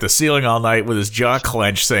staring at the ceiling all night with his jaw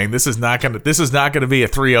clenched, saying, "This is not gonna be a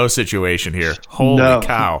 3-0 situation here." Holy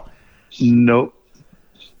cow. Nope.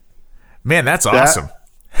 Man, that's awesome.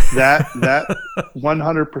 That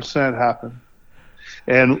 100% happened.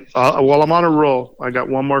 And while I'm on a roll, I got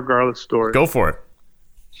one more Garlits story. Go for it.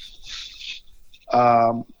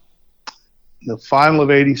 The final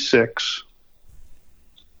of '86,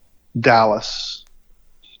 Dallas.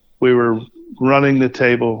 We were running the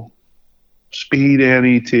table, speed and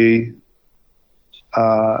ET. It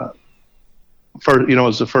was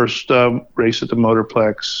the first race at the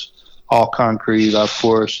Motorplex, all concrete, of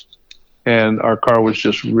course, and our car was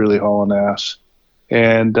just really hauling ass.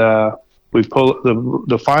 And we pulled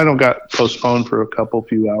the final got postponed for a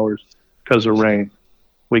few hours because of rain.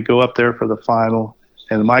 We go up there for the final,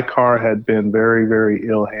 and my car had been very, very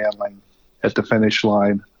ill handling at the finish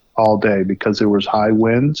line all day because there was high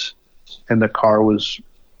winds, and the car was,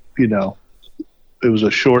 it was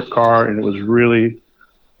a short car, and it was really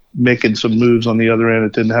making some moves on the other end.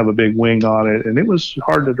 It didn't have a big wing on it, and it was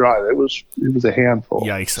hard to drive. It was a handful.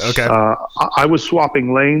 Yikes. Okay. I was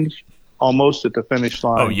swapping lanes almost at the finish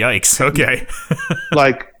line. Oh, yikes. Okay.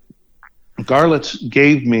 Like, Garlits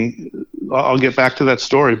gave me, I'll get back to that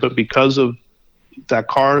story, but because of that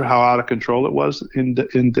car, how out of control it was in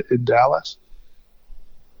Dallas,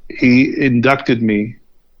 he inducted me,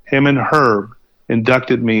 him and Herb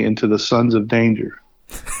inducted me into the Sons of Danger.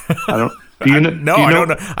 I don't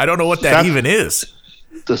know what that even is.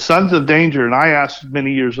 The Sons of Danger, and I asked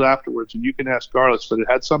many years afterwards, and you can ask Garlits, but it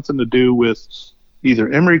had something to do with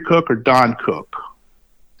either Emery Cook or Don Cook.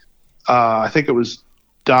 I think it was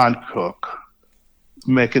Don Cook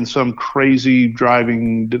making some crazy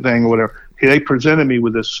driving thing or whatever. They presented me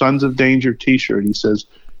with a Sons of Danger t-shirt. He says,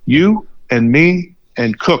 "You and me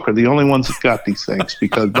and Cook are the only ones that got these things,"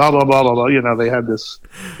 because blah, blah, blah, blah, blah. They had this.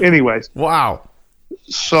 Anyways. Wow.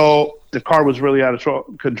 So the car was really out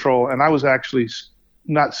of control, and I was actually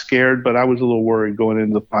not scared, but I was a little worried going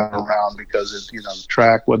into the final round because the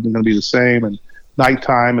track wasn't going to be the same, and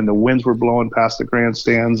nighttime, and the winds were blowing past the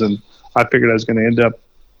grandstands, and I figured I was going to end up,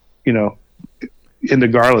 into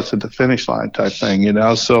Garlits at the finish line type thing,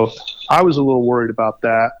 So I was a little worried about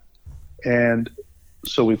that, and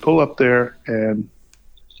so we pull up there, and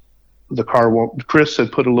the car won't. Chris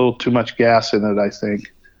had put a little too much gas in it, I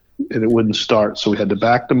think, and it wouldn't start, so we had to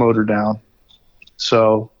back the motor down.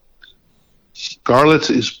 So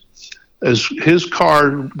Garlits as his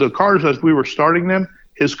car, the cars as we were starting them,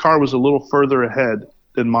 his car was a little further ahead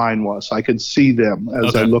than mine was. I could see them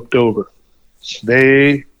as I looked over.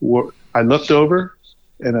 I looked over,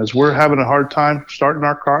 and as we're having a hard time starting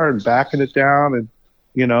our car and backing it down, and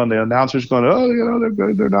and the announcer's going,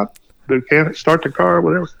 they can't start the car or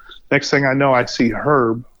whatever. Next thing I know, I see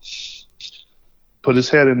Herb put his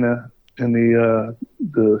head in the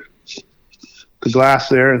glass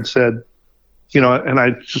there and said, and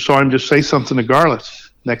I saw him just say something to Garlits.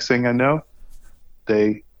 Next thing I know,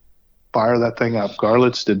 they fire that thing up.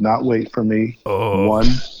 Garlits did not wait for me 1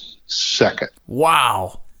 second.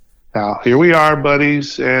 Wow. Now, here we are,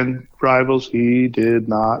 buddies and rivals. He did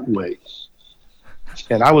not wait.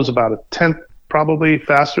 And I was about a tenth, probably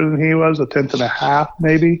faster than he was, a tenth and a half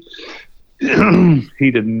maybe.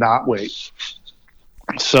 He did not wait.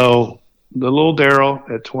 So the little Darrell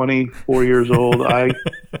at 24 years old, I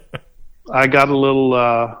got a little,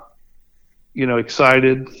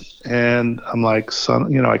 excited, and I'm like,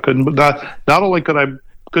 son, I couldn't, not only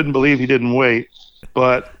couldn't believe he didn't wait,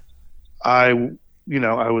 but I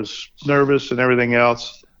was nervous and everything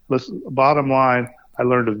else. Listen, bottom line, I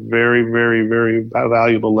learned a very, very, very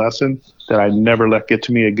valuable lesson that I never let get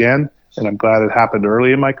to me again, and I'm glad it happened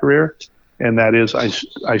early in my career. And that is,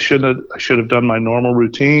 I should have done my normal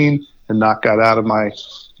routine and not got out of my,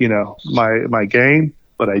 my game,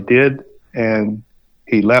 but I did, and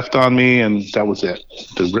he left on me, and that was it.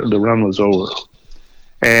 The run was over,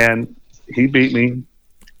 and he beat me.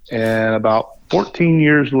 And about 14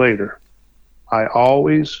 years later, I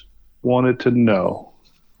always wanted to know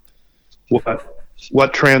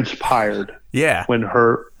what transpired. Yeah. When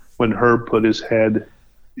Herb when Herb put his head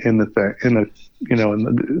in the under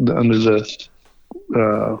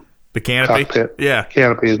the canopy. Cockpit. Yeah,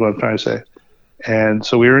 canopy is what I'm trying to say. And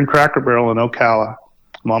so we were in Cracker Barrel in Ocala.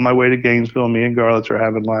 I'm on my way to Gainesville. Me and Garlits are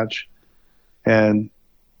having lunch, and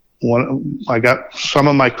I got some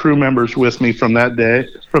of my crew members with me from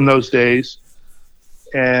those days,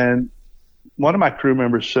 and one of my crew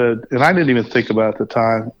members said, and I didn't even think about it at the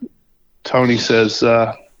time, Tony says,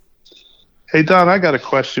 "Hey, Don, I got a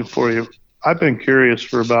question for you. I've been curious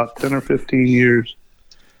for about 10 or 15 years.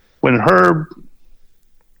 When Herb,"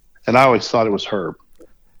 and I always thought it was Herb.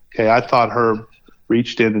 Okay, I thought Herb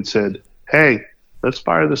reached in and said, "Hey, let's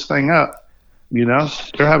fire this thing up.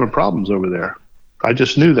 They're having problems over there." I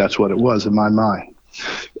just knew that's what it was in my mind.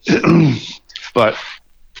 But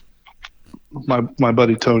my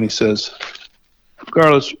buddy Tony says,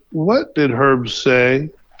 "Garlits, what did Herb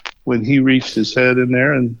say when he reached his head in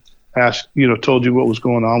there and asked, told you what was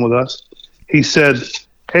going on with us?" He said,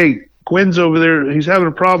 "Hey, Gwynn's over there. He's having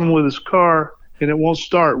a problem with his car and it won't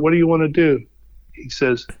start. What do you want to do?" He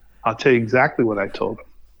says, "I'll tell you exactly what I told him."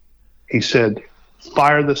 He said,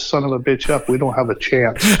 "Fire this son of a bitch up. We don't have a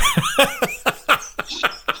chance."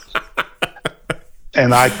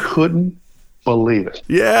 And I couldn't believe it.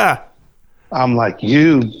 Yeah. I'm like,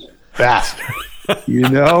 "You bastard."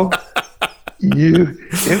 Yeah.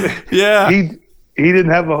 He did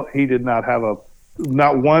not have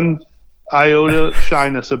not one iota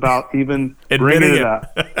shyness about even bringing it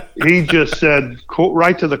up. He just said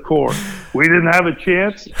right to the core, "We didn't have a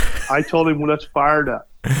chance." I told him, "Let's fire it up."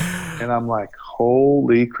 And I'm like,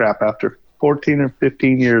 holy crap. After 14 or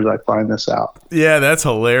 15 years, I find this out. Yeah, that's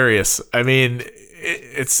hilarious. I mean,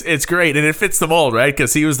 it's great, and it fits the mold, right?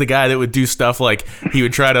 Because he was the guy that would do stuff like he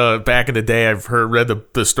would try to. Back in the day, I've read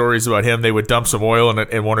the stories about him. They would dump some oil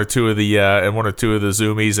in one or two of the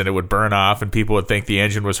zoomies, and it would burn off, and people would think the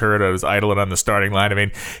engine was hurt. I was idling on the starting line. I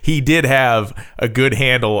mean, he did have a good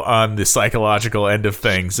handle on the psychological end of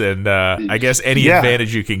things, and I guess any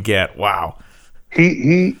advantage you can get. Wow.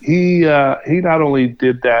 He not only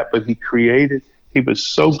did that, but he was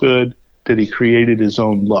so good that he created his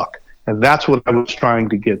own luck. And that's what I was trying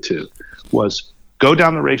to get to, was go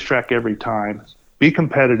down the racetrack every time, be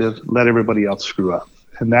competitive, let everybody else screw up.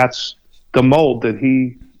 And that's the mold that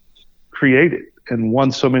he created and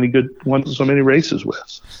won so many races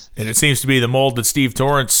with. And it seems to be the mold that Steve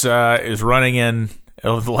Torrence is running in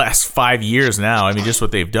over the last 5 years now. I mean, just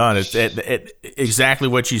what they've done. It's exactly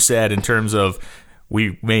what you said in terms of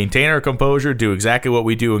we maintain our composure, do exactly what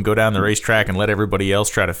we do, and go down the racetrack and let everybody else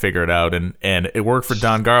try to figure it out. And it worked for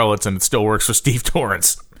Don Garlits, and it still works for Steve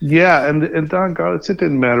Torrence. Yeah, and Don Garlits, it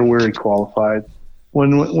didn't matter where he qualified.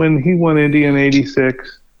 When he won Indy in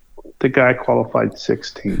 '86, the guy qualified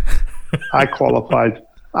 16th. I qualified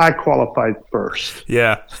first.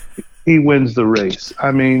 Yeah. He wins the race.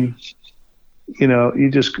 I mean, you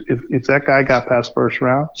just if that guy got past first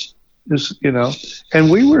round, and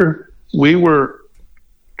we were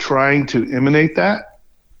trying to imitate that,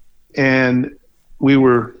 and we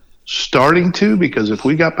were starting to, because if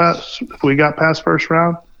we got past first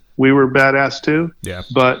round, we were badass too. Yeah.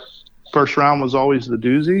 But first round was always the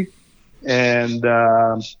doozy, and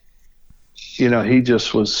he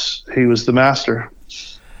was the master.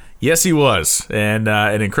 Yes, he was, and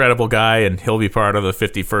an incredible guy, and he'll be part of the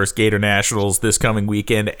 51st Gator Nationals this coming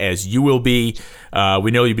weekend, as you will be.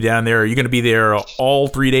 We know you'll be down there. Are you going to be there all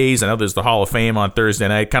 3 days? I know there's the Hall of Fame on Thursday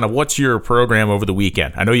night. Kind of what's your program over the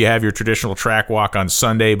weekend? I know you have your traditional track walk on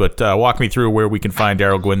Sunday, but walk me through where we can find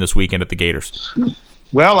Darrell Gwynn this weekend at the Gators.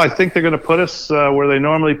 Well, I think they're going to put us where they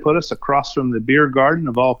normally put us, across from the beer garden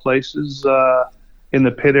of all places, in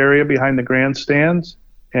the pit area behind the grandstands,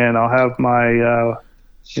 and I'll have my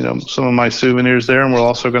some of my souvenirs there, and we're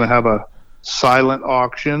also going to have a silent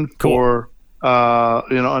auction for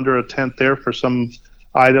under a tent there for some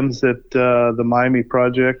items that the Miami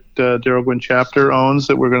Project Darrell Gwynn chapter owns,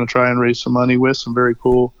 that we're going to try and raise some money with, some very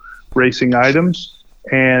cool racing items.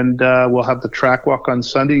 And we'll have the track walk on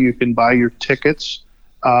Sunday. You can buy your tickets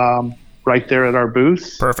right there at our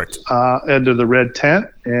booth. Perfect. Under the red tent.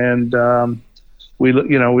 And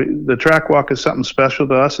the track walk is something special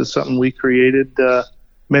to us. It's something we created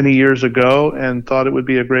many years ago, and thought it would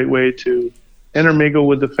be a great way to intermingle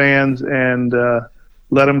with the fans and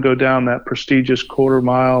let them go down that prestigious quarter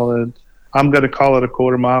mile. And I'm going to call it a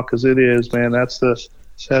quarter mile, because it is, man. That's one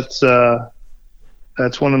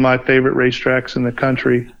of my favorite racetracks in the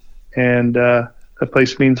country, and that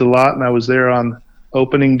place means a lot. And I was there on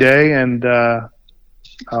opening day, and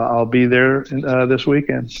I'll be there this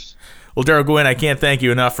weekend. Well, Darrell, Gwynn, I can't thank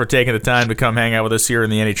you enough for taking the time to come hang out with us here in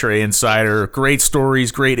the NHRA Insider. Great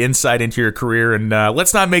stories, great insight into your career, and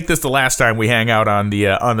let's not make this the last time we hang out on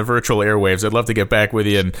the virtual airwaves. I'd love to get back with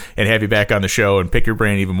you and have you back on the show and pick your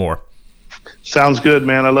brain even more. Sounds good,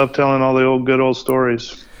 man. I love telling all the good old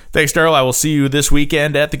stories. Thanks, Darrell. I will see you this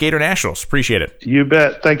weekend at the Gatornationals. Appreciate it. You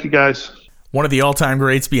bet. Thank you, guys. One of the all-time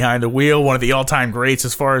greats behind the wheel, one of the all-time greats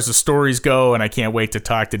as far as the stories go, and I can't wait to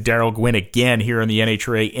talk to Darrell Gwynn again here on the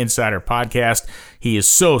NHRA Insider podcast. He is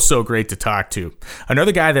so great to talk to.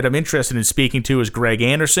 Another guy that I'm interested in speaking to is Greg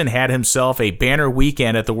Anderson. Had himself a banner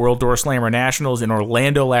weekend at the World Doorslammer Nationals in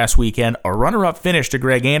Orlando last weekend. A runner-up finish to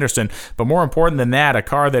Greg Anderson, but more important than that, a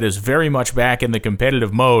car that is very much back in the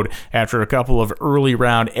competitive mode after a couple of early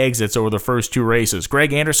round exits over the first two races.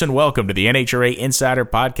 Greg Anderson, welcome to the NHRA Insider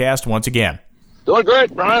podcast once again. Doing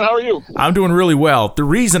great, Brian. How are you? I'm doing really well. The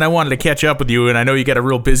reason I wanted to catch up with you, and I know you got a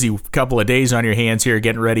real busy couple of days on your hands here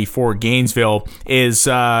getting ready for Gainesville, is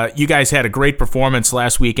you guys had a great performance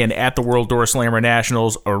last weekend at the World Doorslammer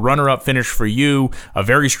Nationals, a runner-up finish for you, a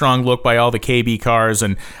very strong look by all the KB cars,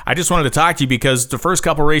 and I just wanted to talk to you because the first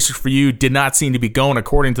couple races for you did not seem to be going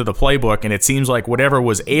according to the playbook, and it seems like whatever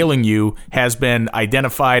was ailing you has been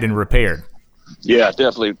identified and repaired. Yeah,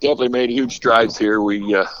 definitely made huge strides here.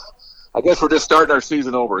 I guess we're just starting our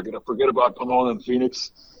season over. We're going to forget about Pomona and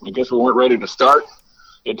Phoenix. I guess we weren't ready to start.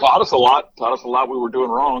 It taught us a lot we were doing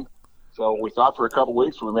wrong. So we thought for a couple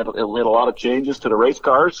weeks we made a lot of changes to the race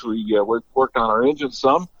cars. We worked on our engine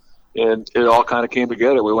some, and it all kind of came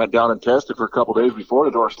together. We went down and tested for a couple days before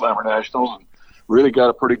the Doorslammer Nationals and really got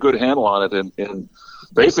a pretty good handle on it and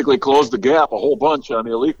basically closed the gap a whole bunch on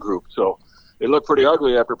the elite group. So it looked pretty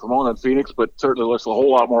ugly after Pomona and Phoenix, but certainly looks a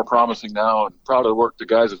whole lot more promising now, and proud of the work the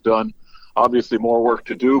guys have done. Obviously more work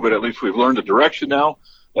to do, but at least we've learned the direction now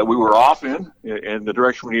that we were off in and the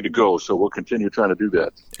direction we need to go. So we'll continue trying to do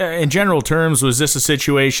that. In general terms, was this a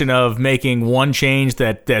situation of making one change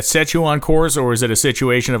that set you on course, or is it a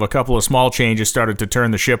situation of a couple of small changes started to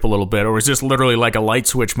turn the ship a little bit, or was this literally like a light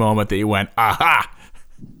switch moment that you went, aha?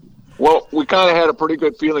 Well, we kind of had a pretty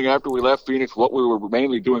good feeling after we left Phoenix what we were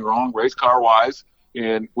mainly doing wrong race car-wise.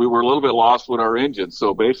 And we were a little bit lost with our engine.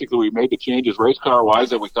 So basically we made the changes race car wise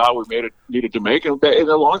that we thought we needed to make. And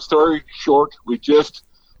the long story short, we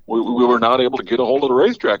were not able to get a hold of the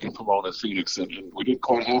racetrack in Pomona and Phoenix. And we didn't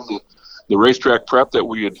quite have the racetrack prep that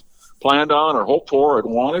we had planned on or hoped for and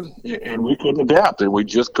wanted. And we couldn't adapt. And we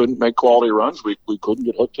just couldn't make quality runs. We couldn't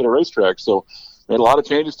get hooked to the racetrack. So made a lot of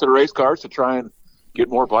changes to the race cars to try and get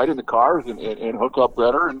more bite in the cars and hook up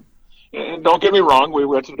better. And don't get me wrong, we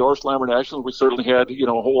went to the Doorslammer Nationals. We certainly had, a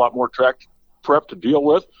whole lot more track prep to deal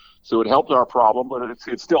with, so it helped our problem. But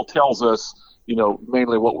it still tells us,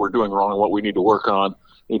 mainly what we're doing wrong and what we need to work on.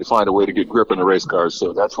 We need to find a way to get grip in the race cars.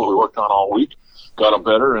 So that's what we worked on all week. Got them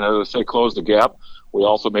better, and as I say, closed the gap. We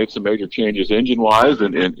also made some major changes engine-wise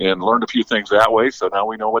and learned a few things that way. So now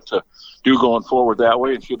we know what to do going forward that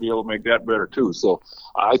way, and should be able to make that better too. So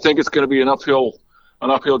I think it's going to be an uphill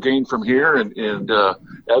gain from here, and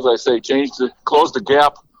as I say, close the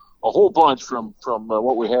gap a whole bunch from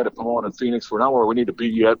what we had at Pomona and Phoenix. We're not where we need to be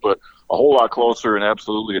yet, but a whole lot closer and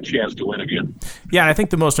absolutely a chance to win again. Yeah, and I think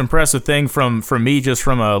the most impressive thing from me, just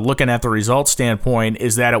from looking at the results standpoint,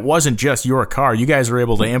 is that it wasn't just your car. You guys were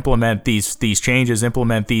able to implement these changes,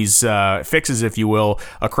 implement these fixes, if you will,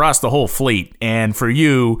 across the whole fleet. And for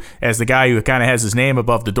you, as the guy who kind of has his name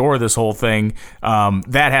above the door of this whole thing,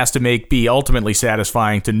 that has to be ultimately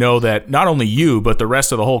satisfying to know that not only you, but the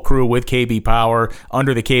rest of the whole crew with KB Power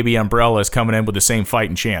under the KB umbrella is coming in with the same fight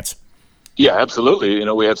and chance. Yeah, absolutely.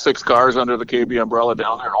 We had 6 cars under the KB umbrella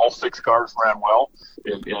down there. All 6 cars ran well,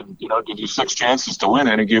 and give you 6 chances to win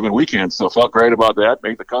any given weekend. So felt great about that.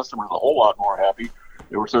 Made the customers a whole lot more happy.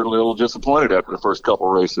 They were certainly a little disappointed after the first couple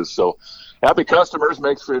of races. So happy customers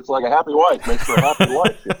it's like a happy wife, makes for a happy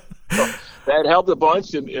life. So that helped a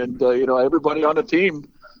bunch, and everybody on the team,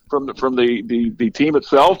 from the team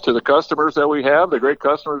itself to the customers that we have, the great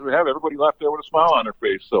customers we have, everybody left there with a smile on their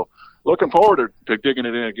face. So looking forward to digging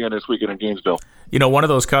it in again this weekend in Gainesville. One of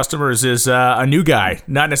those customers is a new guy,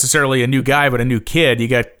 not necessarily a new guy, but a new kid. You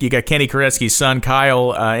got Kenny Koretsky's son,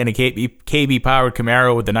 Kyle, in a KB powered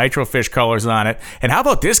Camaro with the Nitro Fish colors on it. And how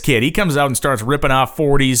about this kid? He comes out and starts ripping off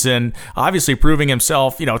 40s and obviously proving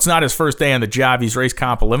himself. It's not his first day on the job. He's race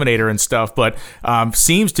comp eliminator and stuff, but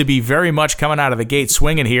seems to be very much coming out of the gate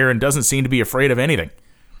swinging here and doesn't seem to be afraid of anything.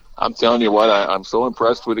 I'm telling you what, I'm so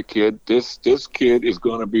impressed with the kid. This kid is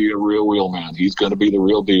going to be a real wheelman. He's going to be the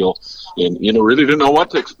real deal. And, really didn't know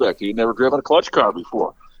what to expect. He'd never driven a clutch car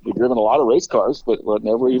before. He'd driven a lot of race cars, but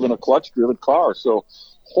never even a clutch-driven car. So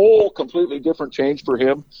whole completely different change for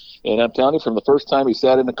him. And I'm telling you, from the first time he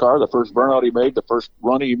sat in the car, the first burnout he made, the first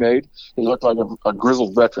run he made, he looked like a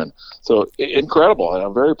grizzled veteran. So incredible. And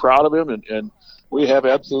I'm very proud of him. And we have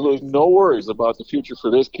absolutely no worries about the future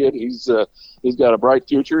for this kid. He's got a bright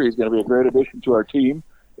future. He's going to be a great addition to our team.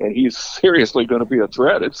 And he's seriously going to be a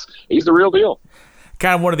threat. He's the real deal.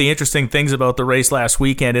 Kind of one of the interesting things about the race last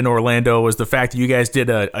weekend in Orlando was the fact that you guys did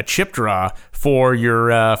a chip draw for your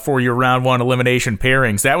round one elimination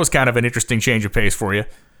pairings. That was kind of an interesting change of pace for you.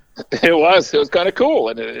 It was kind of cool,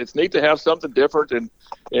 and it's neat to have something different, and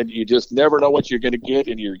you just never know what you're going to get,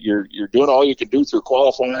 and you're doing all you can do through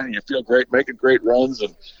qualifying, and you feel great, making great runs.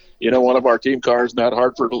 And one of our team cars, Matt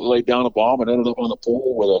Hartford, laid down a bomb and ended up on the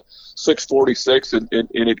pole with a 646, and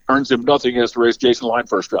it earns him nothing as to race Jason Line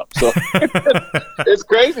first round. So it's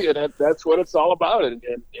crazy, and that's what it's all about. And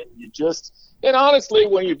you just – and honestly,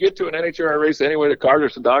 when you get to an NHRA race anyway, the cars are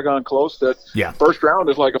so doggone close that first round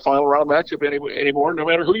is like a final round matchup anymore, no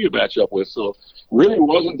matter who you match up with. So really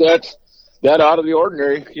wasn't that out of the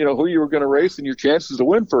ordinary, who you were going to race and your chances to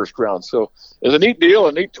win first round. So it's a neat deal,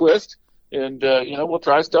 a neat twist. And, we'll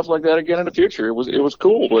try stuff like that again in the future. It was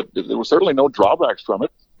cool, but there was certainly no drawbacks from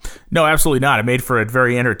it. No, absolutely not. It made for a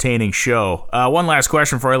very entertaining show. One last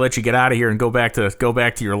question before I let you get out of here and go back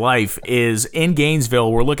to your life is in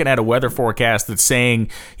Gainesville, we're looking at a weather forecast that's saying,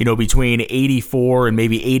 between 84 and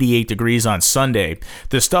maybe 88 degrees on Sunday.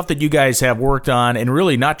 The stuff that you guys have worked on, and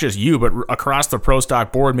really not just you, but across the Pro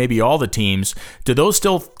Stock board, maybe all the teams, do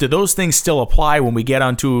those things still apply when we get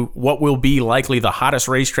onto what will be likely the hottest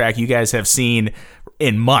racetrack you guys have seen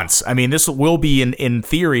in months? I mean, this will be, in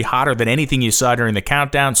theory, hotter than anything you saw during the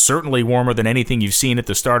countdown, certainly warmer than anything you've seen at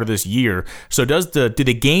the start of this year. So do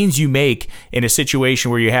the gains you make in a situation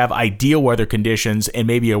where you have ideal weather conditions and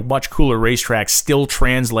maybe a much cooler racetrack still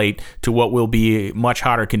translate to what will be much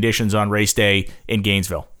hotter conditions on race day in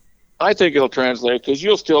Gainesville? I think it'll translate because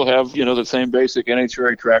you'll still have, the same basic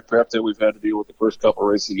NHRA track prep that we've had to deal with the first couple of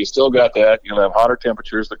races. You still got that. You'll have hotter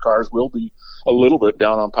temperatures. The cars will be a little bit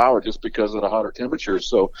down on power just because of the hotter temperatures.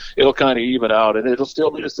 So it'll kind of even out, and it'll still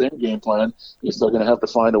be the same game plan. You're still going to have to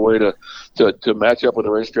find a way to match up with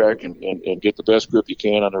the racetrack and get the best grip you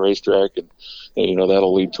can on the racetrack, and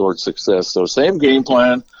that'll lead towards success. So same game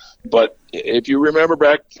plan, but if you remember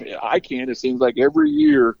back, it seems like every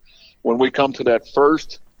year when we come to that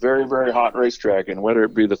first very, very hot racetrack, and whether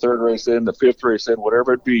it be the third race in, the fifth race in,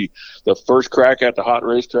 whatever it be, the first crack at the hot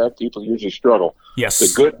racetrack, people usually struggle. Yes.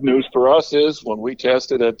 The good news for us is when we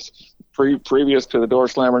tested it previous to the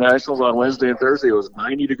Doorslammer Nationals on Wednesday and Thursday, it was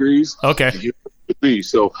 90 degrees. Okay.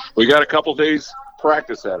 So we got a couple days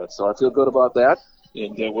practice at it, so I feel good about that.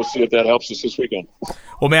 And we'll see if that helps us this weekend.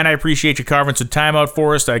 Well, man, I appreciate you carving some time out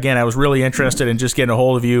for us. Again, I was really interested in just getting a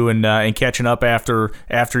hold of you and catching up after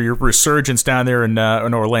your resurgence down there in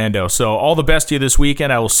Orlando. So all the best to you this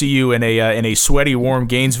weekend. I will see you in a sweaty, warm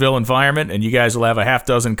Gainesville environment, and you guys will have a half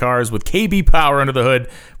dozen cars with KB power under the hood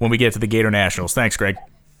when we get to the Gatornationals. Thanks, Greg.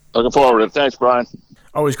 Looking forward to it. Thanks, Brian.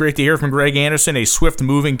 Always great to hear from Greg Anderson, a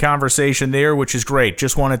swift-moving conversation there, which is great.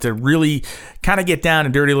 Just wanted to really kind of get down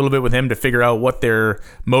and dirty a little bit with him to figure out what their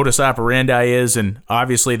modus operandi is, and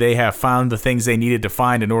obviously they have found the things they needed to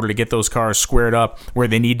find in order to get those cars squared up where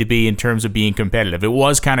they need to be in terms of being competitive. It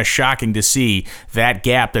was kind of shocking to see that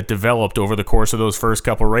gap that developed over the course of those first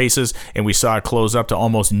couple races, and we saw it close up to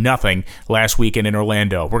almost nothing last weekend in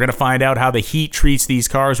Orlando. We're going to find out how the heat treats these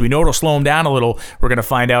cars. We know it'll slow them down a little. We're going to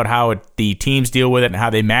find out how the teams deal with it and how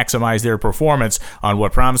they maximize their performance on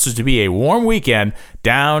what promises to be a warm weekend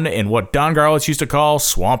down in what Don Garlits used to call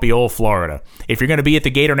swampy old Florida. If you're going to be at the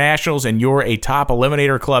Gatornationals and you're a Top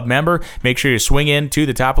Eliminator Club member, make sure you swing in to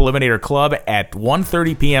the Top Eliminator Club at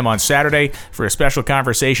 1:30 p.m. on Saturday for a special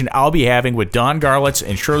conversation I'll be having with Don Garlits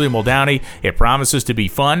and Shirley Muldowney. It promises to be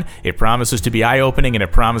fun, it promises to be eye-opening, and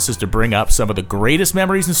it promises to bring up some of the greatest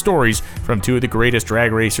memories and stories from two of the greatest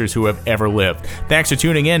drag racers who have ever lived. Thanks for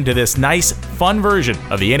tuning in to this nice, fun version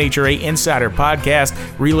of the NHRA Insider podcast,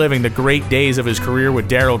 reliving the great days of his career with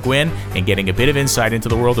Darrell, Gwynn, and getting a bit of insight into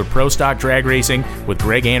the world of pro stock drag racing with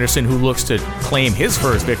Greg Anderson, who looks to claim his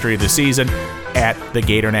first victory of the season at the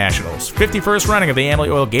Gatornationals. 51st running of the Amalie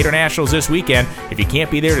Oil Gatornationals this weekend. If you can't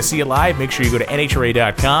be there to see it live, make sure you go to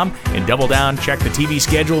NHRA.com and double down, check the TV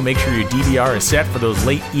schedule, make sure your DVR is set for those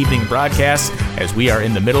late evening broadcasts as we are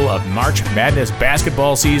in the middle of March Madness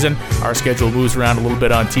basketball season. Our schedule moves around a little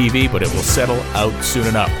bit on TV, but it will settle out soon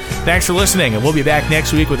enough. Thanks for listening, and we'll be back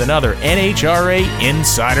next week with another NHRA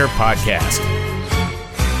Insider podcast.